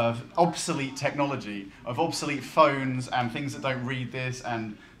obsolete technology, of obsolete phones and things that don't read this,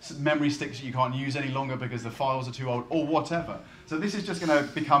 and memory sticks that you can't use any longer because the files are too old, or whatever. So this is just going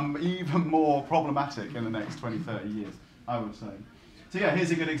to become even more problematic in the next 20, 30 years, I would say. So yeah,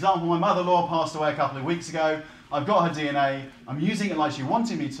 here's a good example. My mother-in-law passed away a couple of weeks ago. I've got her DNA. I'm using it like she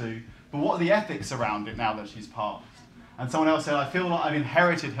wanted me to, but what are the ethics around it now that she's passed? And someone else said, I feel like I've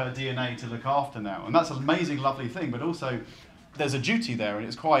inherited her DNA to look after now. And that's an amazing, lovely thing, but also there's a duty there, and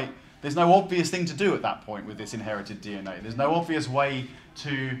there's no obvious thing to do at that point with this inherited DNA. There's no obvious way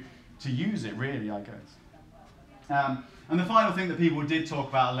to use it, really, I guess. And the final thing that people did talk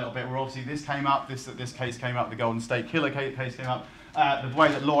about a little bit, where obviously this came up, this case came up, the Golden State Killer case came up, the way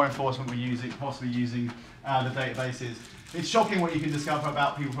that law enforcement were possibly using the databases. It's shocking what you can discover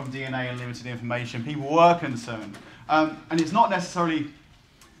about people from DNA and limited information. People were concerned. And it's not necessarily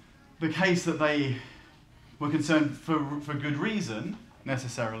the case that they were concerned for good reason,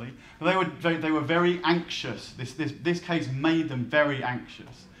 necessarily, but they were very anxious. This case made them very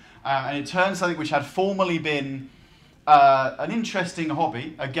anxious. And it turned something which had formerly been an interesting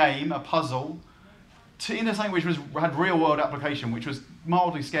hobby, a game, a puzzle, in the same which had real world application, which was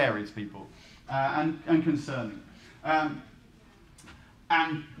mildly scary to people and concerning. And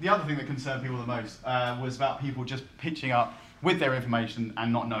the other thing that concerned people the most was about people just pitching up with their information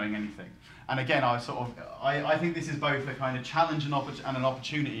and not knowing anything. And again, I think this is both a kind of challenge and an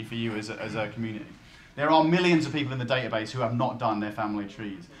opportunity for you as a community. There are millions of people in the database who have not done their family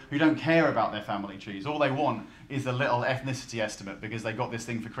trees, who don't care about their family trees. All they want is a little ethnicity estimate because they got this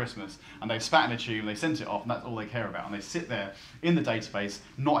thing for Christmas and they've spat in a tube and they sent it off and that's all they care about. And they sit there in the database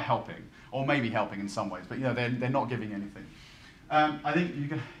not helping, or maybe helping in some ways, but they're not giving anything. I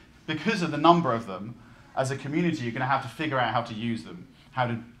think because of the number of them, as a community, you're going to have to figure out how to use them, how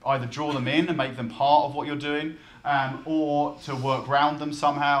to either draw them in and make them part of what you're doing, or to work around them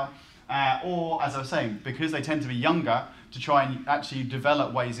somehow. Or, as I was saying, because they tend to be younger, to try and actually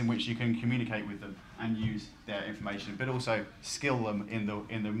develop ways in which you can communicate with them and use their information, but also skill them in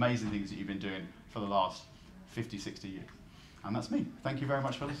the amazing things that you've been doing for the last 50, 60 years. And that's me. Thank you very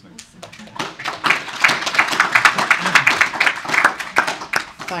much for listening.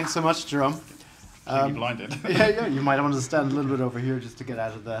 Thanks so much, Jerome. Completely blinded. Yeah, you might want to stand a little bit over here just to get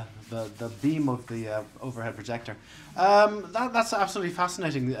out of the beam of the overhead projector. That's absolutely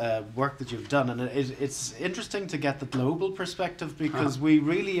fascinating work that you've done, and it's interesting to get the global perspective because we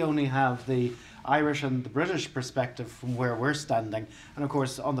really only have the Irish and the British perspective from where we're standing, and of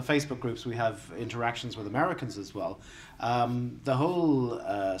course on the Facebook groups we have interactions with Americans as well. The whole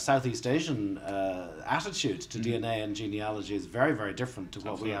Southeast Asian attitude to DNA and genealogy is very, very different to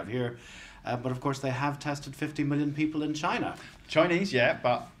what we have here. But of course they have tested 50 million people in China. Chinese, yeah,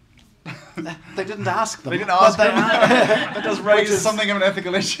 but they didn't ask them. They didn't ask them. That does raise something of an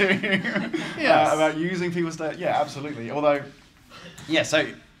ethical issue yes. About using people's data. Yeah, absolutely. Although, yeah, so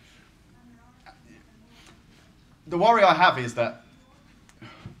the worry I have is that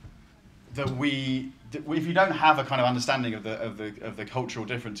if you don't have a kind of understanding of the cultural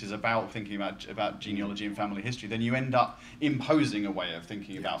differences about thinking about genealogy and family history, then you end up imposing a way of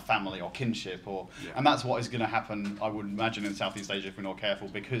thinking about family or kinship, and that's what is going to happen, I would imagine, in Southeast Asia if we're not careful,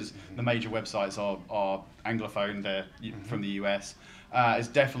 because the major websites are Anglophone, they're from the US. It's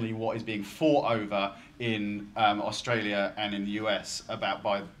definitely what is being fought over in Australia and in the US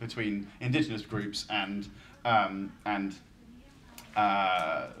between indigenous groups and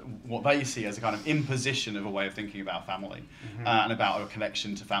what they see as a kind of imposition of a way of thinking about family and about a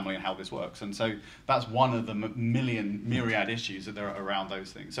connection to family and how this works. And so that's one of the myriad issues that there are around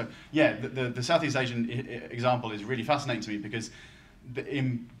those things. So yeah, the Southeast Asian example is really fascinating to me because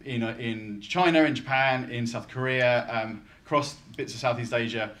in China, in Japan, in South Korea, across bits of Southeast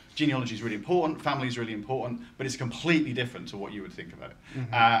Asia, genealogy is really important, family is really important, but it's completely different to what you would think about it.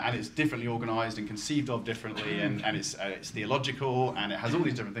 And it's differently organised and conceived of differently, and it's theological, and it has all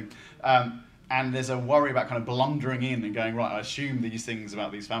these different things. And there's a worry about kind of blundering in and going, right, I assume these things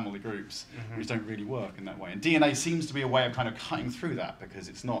about these family groups, which don't really work in that way. And DNA seems to be a way of kind of cutting through that because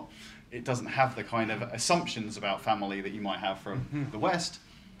it doesn't have the kind of assumptions about family that you might have from the West.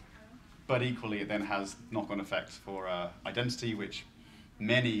 But equally, it then has knock-on effects for identity, which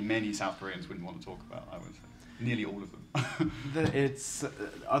many South Koreans wouldn't want to talk about, I would say. Nearly all of them.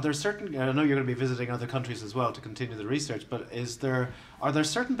 Are there certain, I know you're going to be visiting other countries as well to continue the research, but are there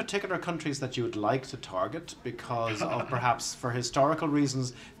certain particular countries that you would like to target because of perhaps for historical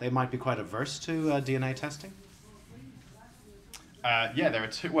reasons they might be quite averse to DNA testing? Yeah, there are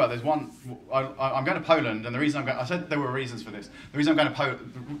two. Well, there's one. I'm going to Poland, and the reason I said there were reasons for this. The reason I'm going to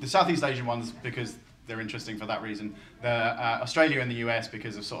Poland, the Southeast Asian ones, because they're interesting for that reason. Australia and the US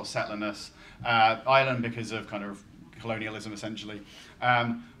because of sort of settledness. Ireland because of kind of colonialism, essentially.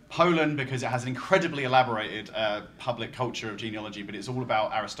 Poland because it has an incredibly elaborated public culture of genealogy, but it's all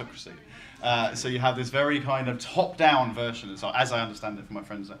about aristocracy. So you have this very kind of top-down version, as I understand it from my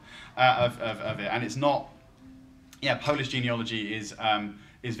friends, of it, and it's not. Yeah, Polish genealogy is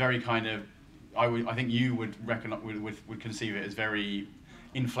very kind of. I think you would would conceive it as very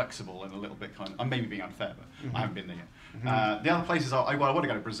inflexible and a little bit kind of. I'm maybe being unfair, but I haven't been there yet. The other places I want to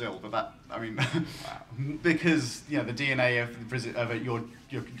go to Brazil, but because the DNA of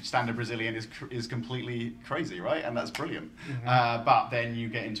your standard Brazilian is completely crazy, right? And that's brilliant. But then you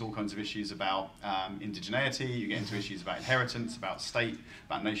get into all kinds of issues about indigeneity. You get into issues about inheritance, about state,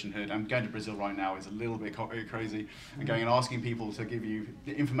 about nationhood. And going to Brazil right now is a little bit crazy. And going and asking people to give you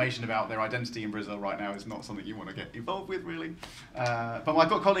information about their identity in Brazil right now is not something you want to get involved with, really. But I've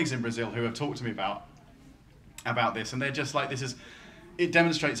got colleagues in Brazil who have talked to me about this, and they're just like, it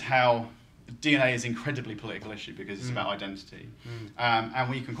demonstrates how DNA is an incredibly political issue because it's about identity. And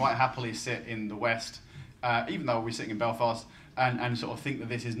we can quite happily sit in the West, even though we're sitting in Belfast, and sort of think that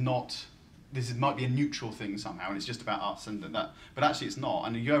this is not might be a neutral thing somehow, and it's just about us and that. But actually, it's not.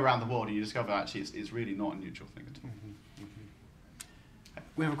 And you go around the world and you discover actually it's really not a neutral thing at all.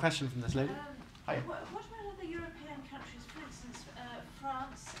 We have a question from this lady. Hi. What about other European countries? For instance,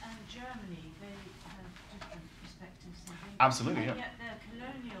 France and Germany, they have different perspectives. Absolutely, yeah. And yet they're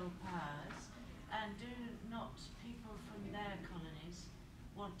colonial powers, and do not people from their colonies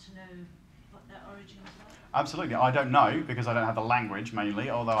want to know what their origins are? Absolutely. I don't know because I don't have the language mainly,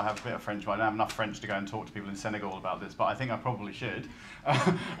 although I have a bit of French, but I don't have enough French to go and talk to people in Senegal about this, but I think I probably should.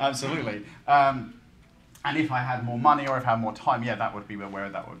 Absolutely. And if I had more money or if I had more time, yeah, that would be where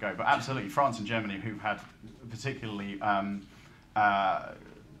that would go. But absolutely, France and Germany, who've had particularly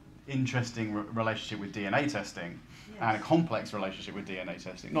interesting relationship with DNA testing, and a complex relationship with DNA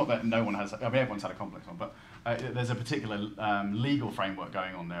testing. Not that no one has, I mean, everyone's had a complex one, but there's a particular legal framework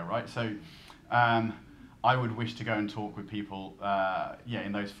going on there, right? So I would wish to go and talk with people,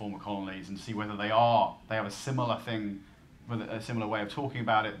 in those former colonies and see whether they have a similar thing, with a similar way of talking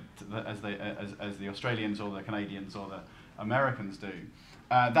about it as the Australians or the Canadians or the Americans do.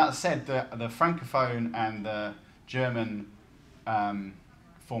 That said, the Francophone and the German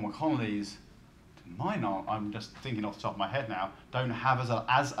former colonies, mine aren't, I'm just thinking off the top of my head now, don't have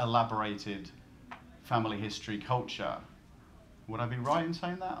as elaborated family history culture. Would I be right in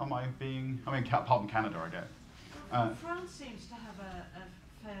saying that? Am I being, I mean, apart from Canada, I guess. France seems to have a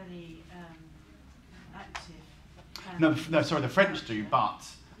fairly active... No, sorry, the French do, but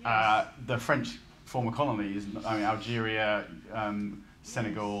Yes. the French former colonies, I mean, Algeria,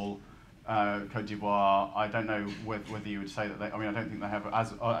 Senegal, Côte d'Ivoire, I don't know whether you would say that they, I mean, I don't think they have,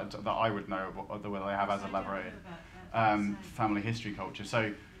 that I would know whether they have as elaborated family history culture.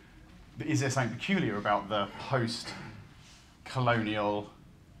 So is there something peculiar about the post-colonial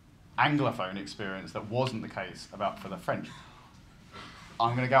Anglophone experience that wasn't the case for the French?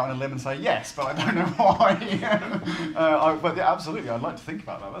 I'm going to go out on a limb and say yes, but I don't know why. But yeah, absolutely, I'd like to think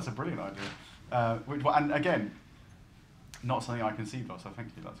about that. That's a brilliant idea. And again, not something I conceived of, so thank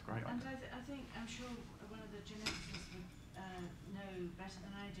you, that's a great idea. And I think, I'm sure one of the geneticists would know better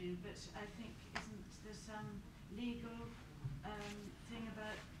than I do, but I think isn't there some legal thing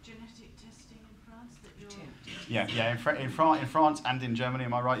about genetic testing in France that you're... Yeah. In France and in Germany,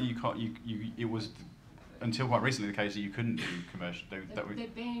 am I right? It was until quite recently the case that you couldn't do commercial. They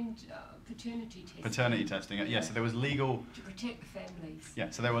banned paternity testing. Paternity testing. Yeah. So there was legal to protect the families. Yeah.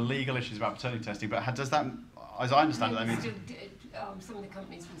 So there were legal issues about paternity testing, but does that, as I understand it, that means some of the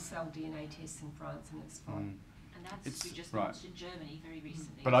companies will sell DNA tests in France, and it's fine. And that's It's- just right. launched in Germany very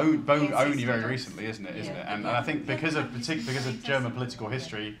recently. but only very recently, isn't it? Isn't it? And I think because of German political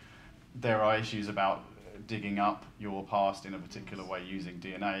history, there are issues about digging up your past in a particular way using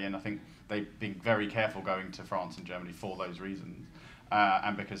DNA, and I think they've been very careful going to France and Germany for those reasons,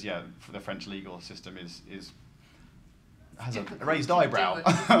 and because for the French legal system has a raised eyebrow.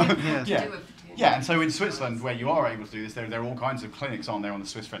 And so in Switzerland, where you are able to do this, there are all kinds of clinics on there on the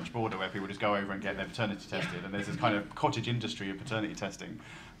Swiss-French border where people just go over and get their paternity tested, and there's this kind of cottage industry of paternity testing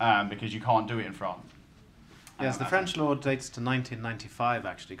because you can't do it in France. Yes, the French law dates to 1995.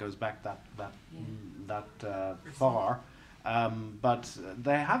 Actually, goes back that far. But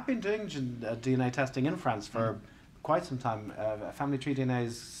they have been doing DNA testing in France for quite some time. Family Tree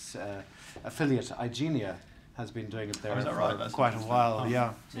DNA's affiliate, Igenia, has been doing it there for quite a while.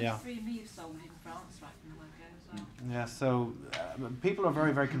 Yeah. 23andMe have sold in France right from the word-go as well. Yeah, so people are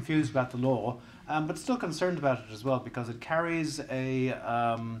very, very confused about the law, but still concerned about it as well because it carries a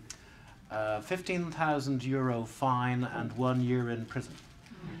 €15,000 fine and 1 year in prison.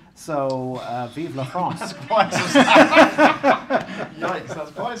 So, vive la France. That's quite substantial. Yikes,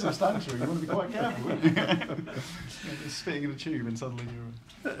 that's quite substantial. You want to be quite careful, wouldn't you? Just spitting in a tube and suddenly you're...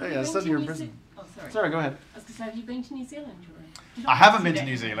 suddenly you're in prison. Oh, sorry. Sorry, go ahead. I was going to say, have you been to New Zealand, Jerome? I haven't been to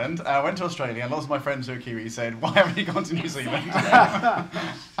New Zealand. I went to Australia, and lots of my friends who are Kiwi said, "Why haven't you gone to New Zealand?" And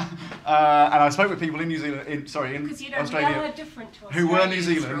I spoke with people in New Zealand, Australia, who were New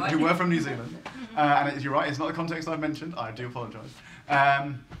Zealand, right? who were from New Zealand. And you're right, it's not the context I've mentioned. I do apologise.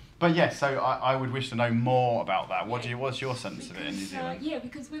 But yes, so I would wish to know more about that. What's your sense of it in New Zealand?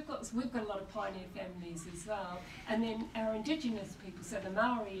 Because we've got a lot of pioneer families as well, and then our indigenous people. So the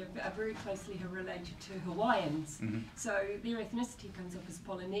Maori are very closely related to Hawaiians. Mm-hmm. So their ethnicity comes up as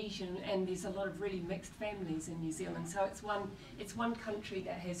Polynesian, and there's a lot of really mixed families in New Zealand. So it's one country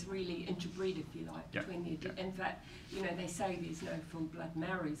that has really interbred, if you like, between the. In fact, they say there's no full-blood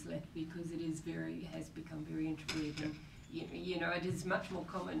Maoris left because it has become very interbred. And, it is much more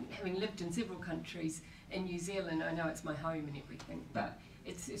common, having lived in several countries. In New Zealand, I know it's my home and everything, but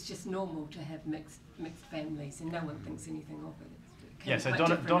it's just normal to have mixed families, and no one thinks anything of it. Yeah, so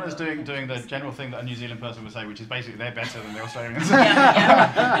Donna's doing the general thing that a New Zealand person would say, which is basically they're better than the Australians.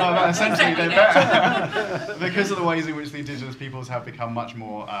 No, essentially, they're better because of the ways in which the indigenous peoples have become much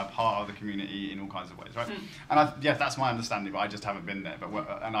more part of the community in all kinds of ways, right? And yeah, that's my understanding, but I just haven't been there. But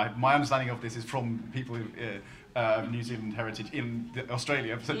my understanding of this is from people who New Zealand heritage in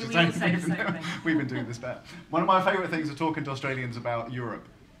Australia. We've been doing this better. One of my favourite things is talking to Australians about Europe,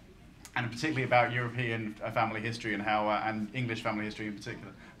 and particularly about European family history and how and English family history in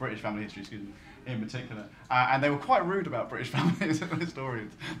particular, British family history, excuse me, in particular. And they were quite rude about British family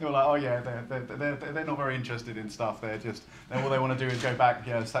historians. They were like, oh yeah, they're not very interested in stuff. All they want to do is go back,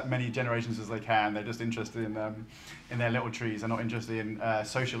 as many generations as they can. They're just interested in their little trees. They're not interested in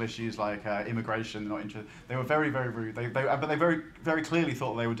social issues like immigration. They're not interested. They were very, very rude. But they very, very clearly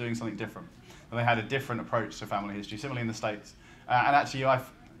thought they were doing something different. And they had a different approach to family history, similarly in the States. And actually,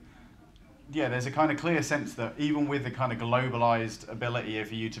 there's a kind of clear sense that even with the kind of globalized ability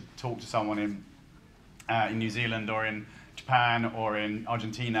for you to talk to someone in New Zealand or in Japan or in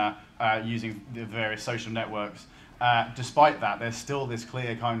Argentina using the various social networks, despite that, there's still this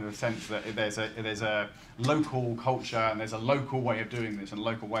clear kind of sense that there's a local culture and there's a local way of doing this and a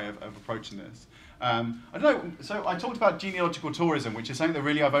local way of approaching this. I don't know, so I talked about genealogical tourism, which is something that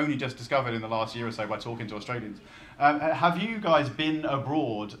really I've only just discovered in the last year or so by talking to Australians. Have you guys been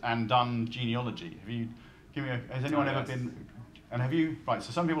abroad and done genealogy? Has anyone ever been, and have you, right,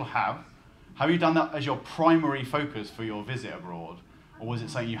 so some people have. Have you done that as your primary focus for your visit abroad? Or was it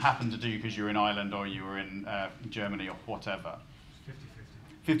something you happened to do because you were in Ireland or you were in Germany or whatever?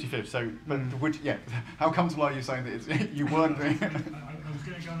 50-50. So, but how comfortable are you saying that you weren't doing it? I was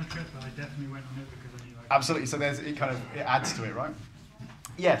going to go on a trip, but I definitely went on it because I knew. Absolutely. So it adds to it, right?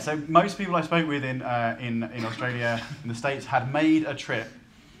 Yeah. So most people I spoke with in Australia, in the States, had made a trip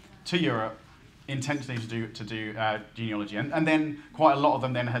to Europe intentionally to do genealogy, and then quite a lot of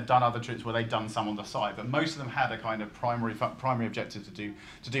them then had done other trips where they'd done some on the side, but most of them had a kind of primary objective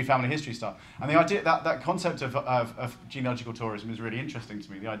to do family history stuff. And the idea that concept of genealogical tourism is really interesting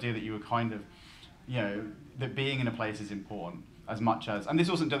to me. The idea that you were kind of, that being in a place is important as much as, and this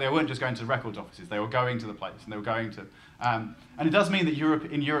wasn't, they weren't just going to the records offices, they were going to the place, and they were going to, and it does mean that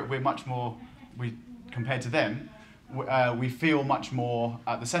in Europe we're much more, compared to them, we feel much more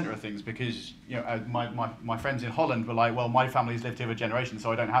at the centre of things because my friends in Holland were like, well, my family's lived here for generations,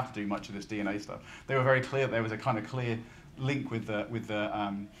 so I don't have to do much of this DNA stuff. They were very clear that there was a kind of clear link with the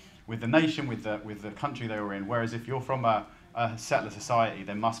nation, with the country they were in. Whereas if you're from a settler society,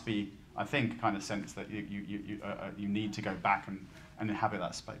 there must be, I think, a kind of sense that you need to go back and inhabit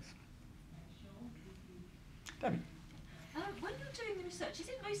that space. Debbie. When you're doing the research, is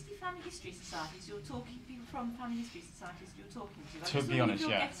it mostly family history societies you're talking, people from family history societies you're talking to? To be honest, you're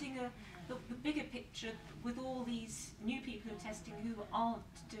getting the bigger picture with all these new people who are testing who aren't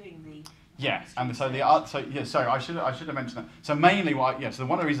doing the and sorry, I should have mentioned that. So mainly so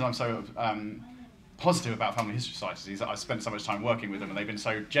one of the reasons I'm so positive about family history societies is that I've spent so much time working with them, and they've been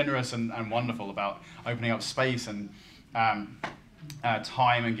so generous and wonderful about opening up space and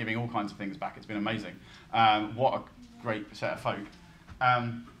time and giving all kinds of things back. It's been amazing. What a great set of folk.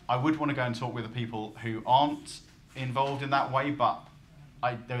 I would want to go and talk with the people who aren't involved in that way, but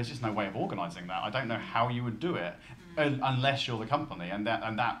there is just no way of organising that. I don't know how you would do it unless you're the company, and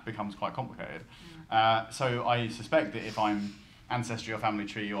that becomes quite complicated. So I suspect that if I'm Ancestry or Family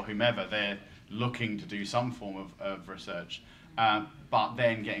Tree or whomever, they're looking to do some form of research, but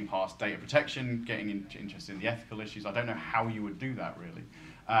then getting past data protection, getting interested in the ethical issues. I don't know how you would do that really.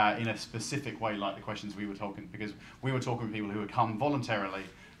 In a specific way, like the questions we were talking, because we were talking with people who had come voluntarily,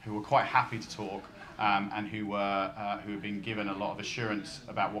 who were quite happy to talk, and who had been given a lot of assurance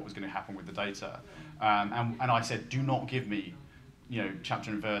about what was going to happen with the data. And I said, do not give me,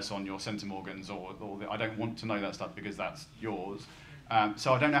 chapter and verse on your centimorgans, or I don't want to know that stuff because that's yours.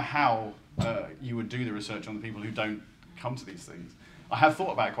 So I don't know how you would do the research on the people who don't come to these things. I have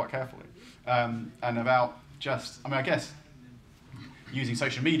thought about it quite carefully, and about I guess. Using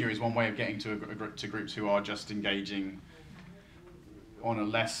social media is one way of getting to groups who are just engaging on a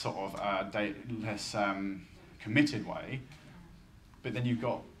less sort of less committed way, but then you've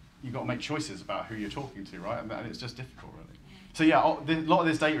got to make choices about who you're talking to, right? And it's just difficult, really. So yeah, a lot of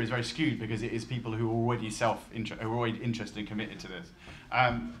this data is very skewed because it is people who are already interested and committed to this.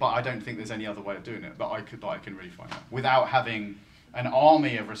 But I don't think there's any other way of doing it. But I can really find out without having an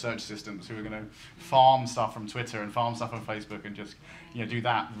army of research systems who are going to farm stuff from Twitter and farm stuff on Facebook and just do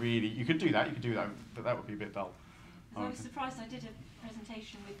that. Really, you could do that, but that would be a bit dull. I was surprised. I did a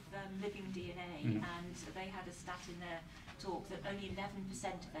presentation with Living DNA, and they had a stat in their talk that only 11%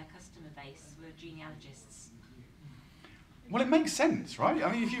 of their customer base were genealogists. Well, it makes sense, right?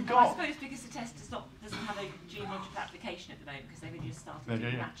 I mean, if you've Well, I got... suppose because the test doesn't have a genealogical application at the moment because they've only just started Yeah,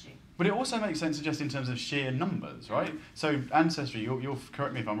 doing yeah. matching. But it also makes sense just in terms of sheer numbers, right? So Ancestry, you'll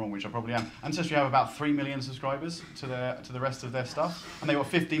correct me if I'm wrong, which I probably am. Ancestry have about 3 million subscribers to the rest of their stuff, and they've got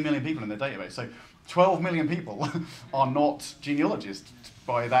 15 million people in their database. So 12 million people are not genealogists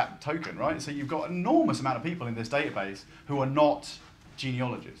by that token, right? So you've got an enormous amount of people in this database who are not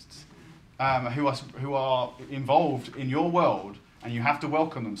genealogists, who are involved in your world, and you have to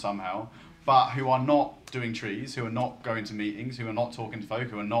welcome them somehow, but who are not doing trees, who are not going to meetings, who are not talking to folk,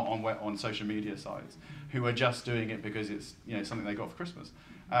 who are not on social media sites, who are just doing it because it's something they got for Christmas.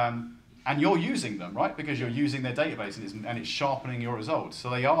 And you're using them, right? Because you're using their database and it's sharpening your results.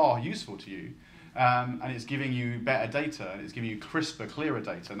 So they are useful to you, and it's giving you better data, and it's giving you crisper, clearer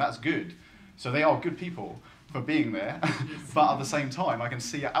data, and that's good. So they are good people for being there, but at the same time, I can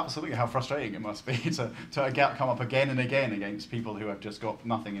see absolutely how frustrating it must be to come up again and again against people who have just got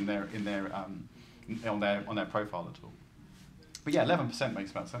nothing on their profile at all. But yeah, 11%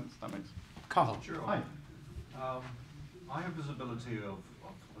 makes about sense. That makes. Carl. Sure. Hi. I have visibility of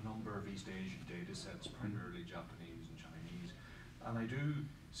a number of East Asian data sets, primarily Japanese and Chinese, and I do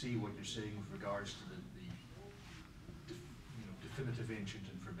see what you're saying with regards to the definitive ancient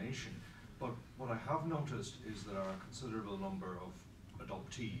information. But what I have noticed is there are a considerable number of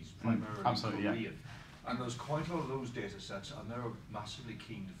adoptees, primarily Korean. Yeah. And there's quite a lot of those data sets, and they're massively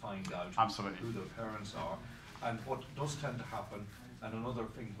keen to find out who their parents are. And what does tend to happen, and another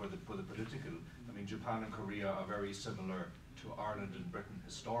thing for the political, I mean, Japan and Korea are very similar to Ireland and Britain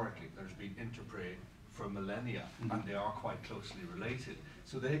historically. There's been interplay for millennia, and they are quite closely related.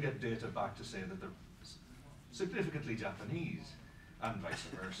 So they get data back to say that they're significantly Japanese, and vice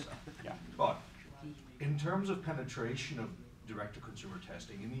versa. Yeah. But in terms of penetration of direct-to-consumer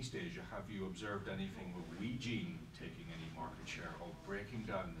testing in East Asia, have you observed anything with WeGene taking any market share or breaking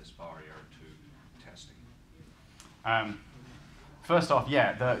down this barrier to testing? First off,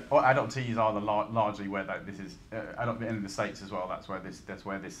 yeah, the adoptees are largely where this is. In the States as well. That's where this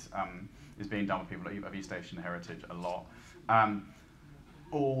is being done with people of East Asian heritage a lot.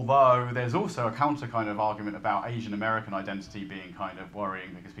 Although there's also a counter kind of argument about Asian American identity being kind of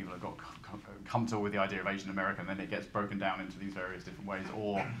worrying because people have got comfortable with the idea of Asian American, then it gets broken down into these various different ways,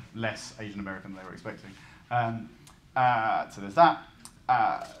 or less Asian American than they were expecting. So there's that.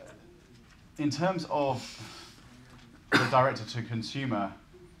 In terms of the director-to-consumer,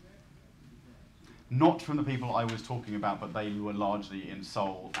 not from the people I was talking about, but they were largely in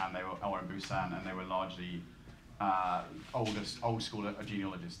Seoul and they were in Busan, and they were largely old school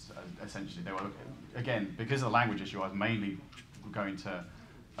genealogists, essentially. They were, again, because of the language issue, I was mainly going to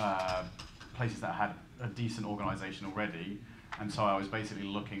places that had a decent organisation already, and so I was basically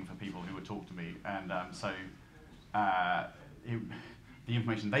looking for people who would talk to me, and the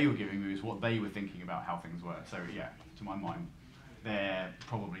information they were giving me was what they were thinking about how things were. So yeah, to my mind, they're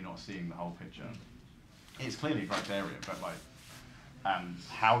probably not seeing the whole picture. It's clearly a growth area, but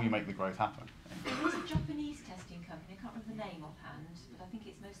how you make the growth happen. There's a Japanese testing company, I can't remember the name offhand, but I think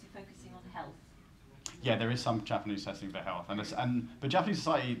it's mostly focusing on health. Yeah, there is some Japanese testing for health, but Japanese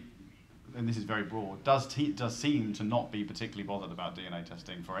society, and this is very broad, does seem to not be particularly bothered about DNA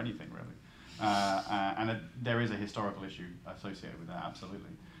testing for anything really, there is a historical issue associated with that,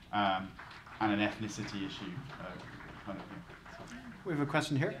 absolutely, and an ethnicity issue, kind of. Yeah. We have a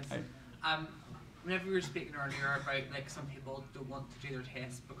question here. Yes. Hey. Whenever we were speaking earlier about like some people don't want to do their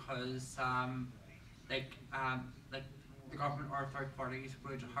tests because the government or third parties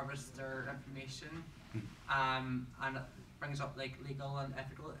would harvest their information, and it brings up like legal and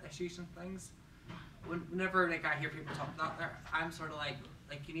ethical issues and things. Whenever like I hear people talk about that, I'm sort of like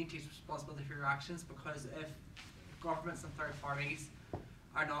you need to take responsibility for your actions, because if governments and third parties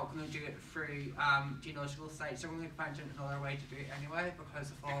are not going to do it through genealogical sites, they're going to find another way to do it anyway because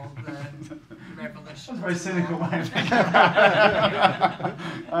of all the revolution. That's a very cynical way of thinking about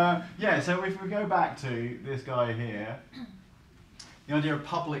it. Yeah, so if we go back to this guy here, the idea of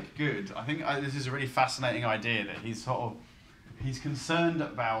public good, I think this is a really fascinating idea that he's concerned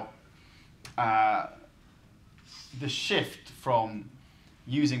about the shift from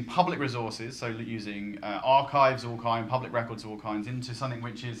using public resources, so using archives of all kinds, public records of all kinds, into something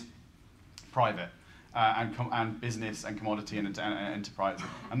which is private and business and commodity and enterprise.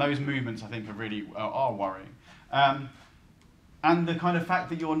 And those movements, I think, are worrying. And the kind of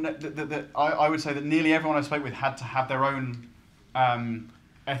fact that I would say that nearly everyone I spoke with had to have their own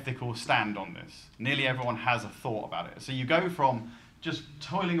ethical stand on this. Nearly everyone has a thought about it. So you go from just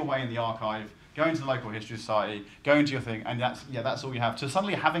toiling away in the archive going to the local history society, going to your thing, and that's all you have. To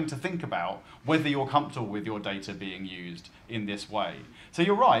suddenly having to think about whether you're comfortable with your data being used in this way. So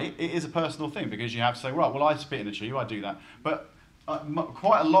you're right, it is a personal thing, because you have to say, right, well, I spit in a tube, I do that. But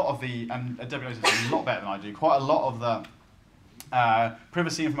quite a lot of the, and WH is a lot better than I do, quite a lot of the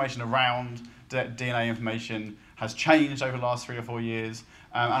privacy information around DNA information has changed over the last 3 or 4 years,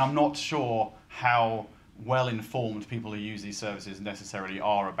 and I'm not sure how well informed people who use these services necessarily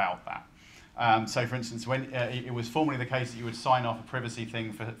are about that. So for instance, when it was formerly the case that you would sign off a privacy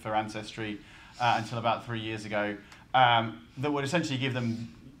thing for Ancestry until about 3 years ago, that would essentially give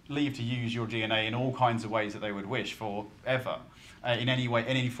them leave to use your DNA in all kinds of ways that they would wish forever, in any way, in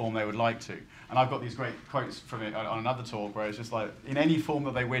any form they would like to. And I've got these great quotes from it on another talk where it's just like, in any form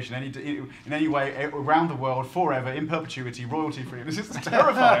that they wish, in any way, around the world, forever, in perpetuity, royalty free. This is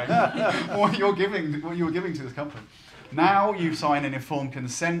terrifying. what you're giving to this company. Now you sign an informed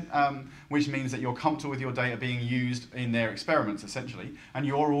consent, which means that you're comfortable with your data being used in their experiments, essentially, and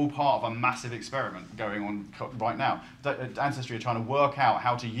you're all part of a massive experiment going on right now. Ancestry are trying to work out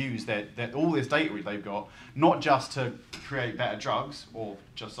how to use all this data they've got, not just to create better drugs, or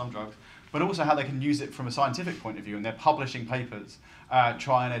just some drugs, but also how they can use it from a scientific point of view, and they're publishing papers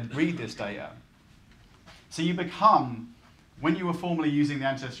trying to read this data. So you become, when you were formerly using the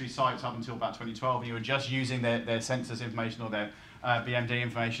Ancestry sites up until about 2012, and you were just using their census information or their BMD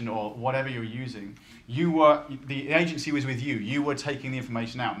information or whatever you were using, the agency was with you. You were taking the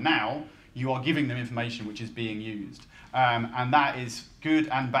information out. Now you are giving them information which is being used, and that is good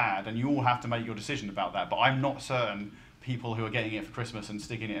and bad, and you all have to make your decision about that. But I'm not certain people who are getting it for Christmas and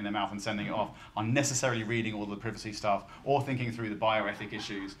sticking it in their mouth and sending it off are necessarily reading all the privacy stuff or thinking through the bioethic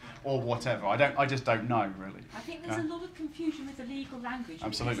issues or whatever. I just don't know, really. I think there's a lot of confusion with the legal language.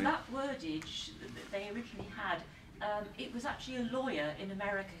 Absolutely. Because that wordage that they originally had, it was actually a lawyer in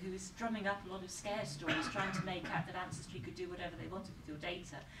America who was drumming up a lot of scare stories trying to make out that Ancestry could do whatever they wanted with your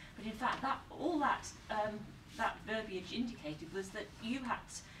data. But in fact, that verbiage indicated was that you had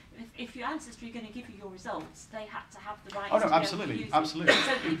to, if your Ancestry are going to give you your results, they had to have the right to be able to use absolutely. it.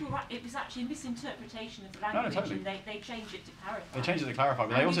 So it was actually a misinterpretation of the language, totally. and they changed it to clarify. They changed it to clarify,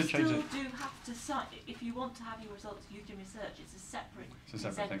 but they also changed it. You still do have to sign, if you want to have your results used in research, it's a separate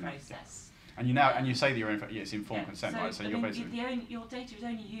consent process. Yeah. And you say that you're it's informed consent, right? So you're basically your data is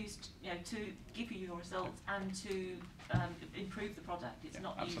only used, to give you your results and to improve the product. It's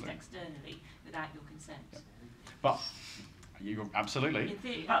not used externally without your consent. Yeah. But you're absolutely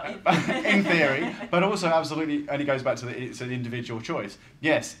In theory, but also absolutely only goes back to it's an individual choice.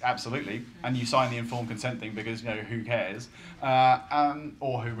 Yes, absolutely, and you sign the informed consent thing because who cares,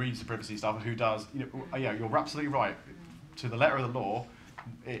 or who reads the privacy stuff, or who does. You're absolutely right. To the letter of the law,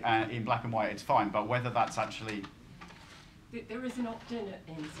 in black and white, it's fine. But whether that's actually there is an opt-in at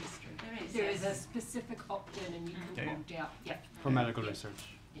Ancestry. There is a specific opt-in, and you can opt out. Yeah. For medical research.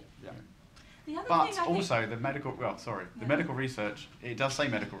 Yeah. The other But thing also the medical, the medical research, it does say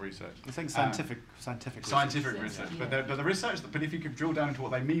medical research. You're saying scientific research. But the research, but if you could drill down into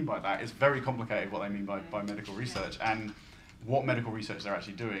what they mean by that, it's very complicated what they mean by medical research, and what medical research they're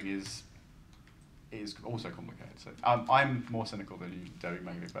actually doing is also complicated. So I'm more cynical than you, Debbie,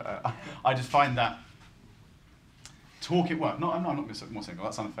 maybe, but I just find that I'm not more cynical,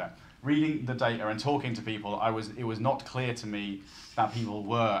 that's unfair. Reading the data and talking to people, it was not clear to me that people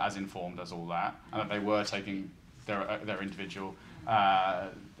were as informed as all that, and that they were taking their individual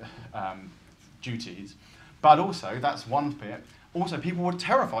duties. But also, that's one bit. Also, people were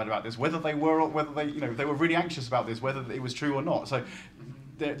terrified about this, whether they were really anxious about this, whether it was true or not. So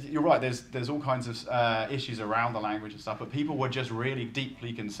you're right. There's all kinds of issues around the language and stuff, but people were just really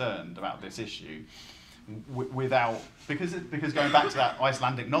deeply concerned about this issue. Because going back to that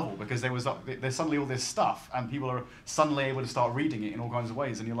Icelandic novel, because there's suddenly all this stuff, and people are suddenly able to start reading it in all kinds of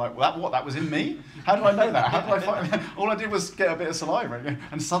ways, and you're like, well, that was in me? How do I know that? How do I find all I did was get a bit of saliva,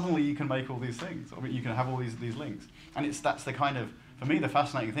 and suddenly you can make all these things, or you can have all these links. And that's the kind of, for me, the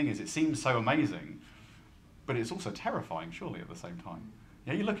fascinating thing is it seems so amazing, but it's also terrifying, surely, at the same time.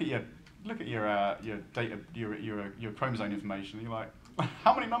 You look at your data, your chromosome information, and you're like,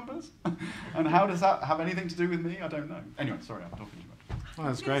 how many numbers? And how does that have anything to do with me? I don't know. Anyway, sorry, I'm talking too much. Oh,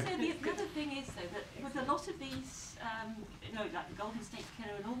 that's great. So the other thing is, though, that with a lot of these, like the Golden State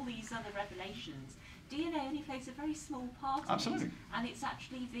Killer and all these other revelations, DNA only plays a very small part in it. And it's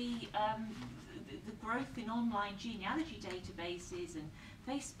actually the growth in online genealogy databases and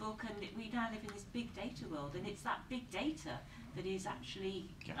Facebook, and we now live in this big data world, and it's that big data that is actually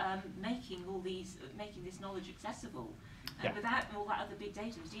making this knowledge accessible. And without all that other big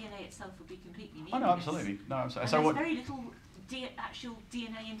data, DNA itself would be completely meaningless. Oh, no, absolutely. No, absolutely. And So there's very little actual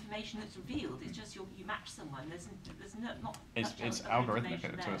DNA information that's revealed. It's just you match someone. There's not It's much algorithmic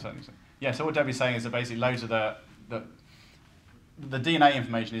information to a there. certain extent. Yeah. So what Debbie's saying is that basically loads of the DNA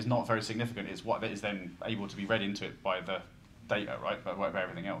information is not very significant. It's what is then able to be read into it by the data, right? By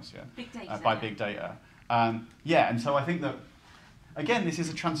everything else, yeah. Big data. By big data. Yeah, and so I think that, again, this is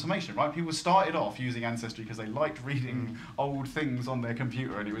a transformation, right? People started off using Ancestry because they liked reading old things on their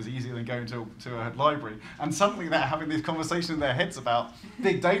computer and it was easier than going to a library. And suddenly they're having these conversations in their heads about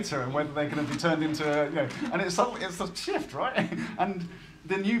big data and whether they're going to be turned into, and it's a shift, right? And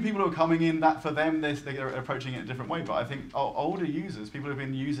the new people who are coming in, that for them, they're approaching it a different way. But I think older users, people who've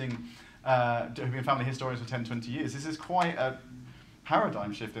been using, who've been family historians for 10, 20 years, this is quite a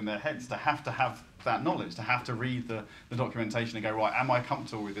paradigm shift in their heads to have that knowledge, to have to read the documentation and go, right, am I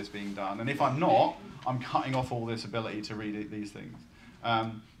comfortable with this being done? And if I'm not, I'm cutting off all this ability to read these things.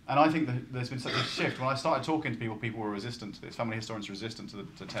 And I think that there's been such a shift. When I started talking to people were resistant to this. Family historians are resistant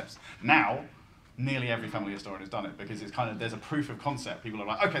to tests. Now, nearly every family historian has done it because it's there's a proof of concept. People are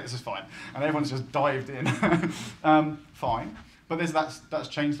like, okay, this is fine. And everyone's just dived in. Fine. But that's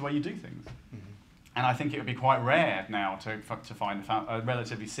changed the way you do things. And I think it would be quite rare now to find a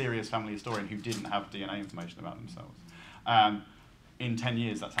relatively serious family historian who didn't have DNA information about themselves. In 10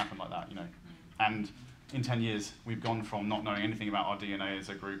 years, that's happened like that, And in 10 years, we've gone from not knowing anything about our DNA as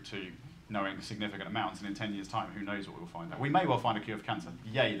a group to knowing significant amounts. And in 10 years' time, who knows what we'll find out. We may well find a cure for cancer.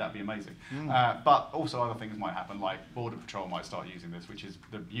 Yay, that'd be amazing. But also other things might happen, like Border Patrol might start using this, which is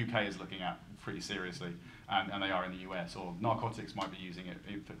the UK is looking at pretty seriously, and they are in the US, or narcotics might be using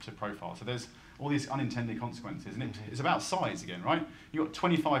it to profile. So there's all these unintended consequences, and it's about size again, right? You've got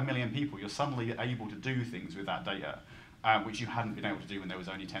 25 million people, you're suddenly able to do things with that data, which you hadn't been able to do when there was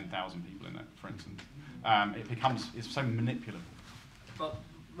only 10,000 people in it, for instance. It's so manipulable. But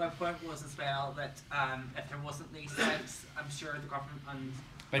my point was as well that if there wasn't these sites, I'm sure the government and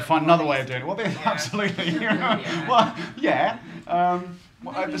they find another way of doing it. Well, absolutely. Well, yeah.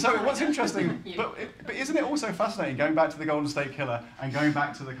 So what's interesting, but isn't it also fascinating, going back to the Golden State Killer and going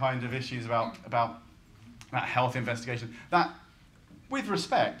back to the kind of issues about that health investigation, that, with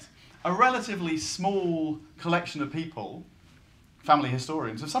respect, a relatively small collection of people, family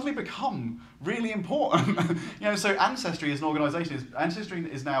historians, have suddenly become really important. So Ancestry as an organisation, Ancestry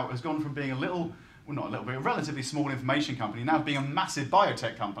has gone from being a relatively small information company, now being a massive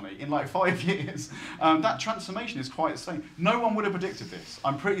biotech company in like 5 years. That transformation is quite strange. No one would have predicted this.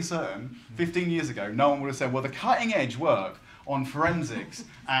 I'm pretty certain 15 years ago, no one would have said, well, the cutting edge work on forensics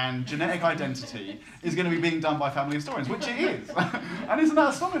and genetic identity is going to be being done by family historians, which it is. And isn't that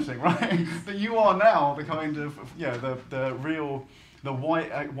astonishing, right? That you are now the kind of, the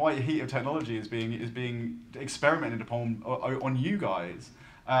white heat of technology is being experimented upon on you guys.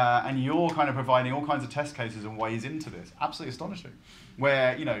 And you're kind of providing all kinds of test cases and ways into this. Absolutely astonishing.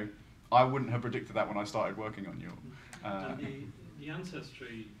 Where, I wouldn't have predicted that when I started working on you. The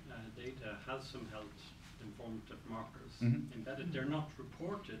Ancestry data has some health informative markers embedded. They're not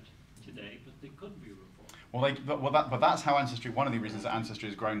reported today, but they could be reported. But that's how Ancestry. One of the reasons that Ancestry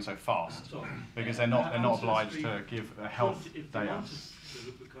has grown so fast, because they're not obliged to give health if data. They wanted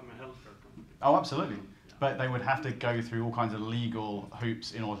to become a healthcare company. Oh, absolutely. But they would have to go through all kinds of legal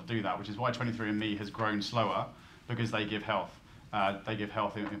hoops in order to do that, which is why 23andMe has grown slower, because they give health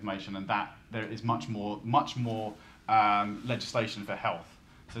information, and that there is much more legislation for health.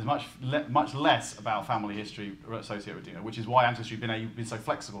 So there's much less about family history associated with DNA, which is why Ancestry has been so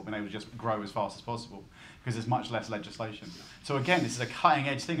flexible, been able to just grow as fast as possible, because there's much less legislation. So again, this is a cutting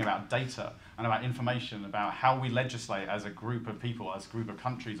edge thing about data and about information, about how we legislate as a group of people, as a group of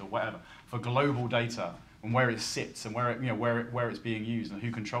countries or whatever, for global data and where it sits and where it's being used and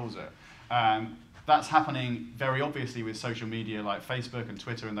who controls it. That's happening very obviously with social media like Facebook and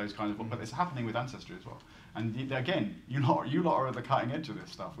Twitter and those kinds of, but it's happening with Ancestry as well. And again, you lot are at the cutting edge of this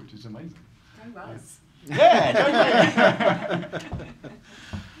stuff, which is amazing. Go us. Yeah,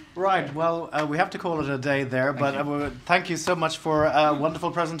 Right, well, we have to call it a day there, but thank you so much for a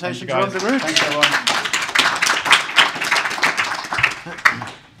wonderful presentation, Jerome. Thanks, everyone.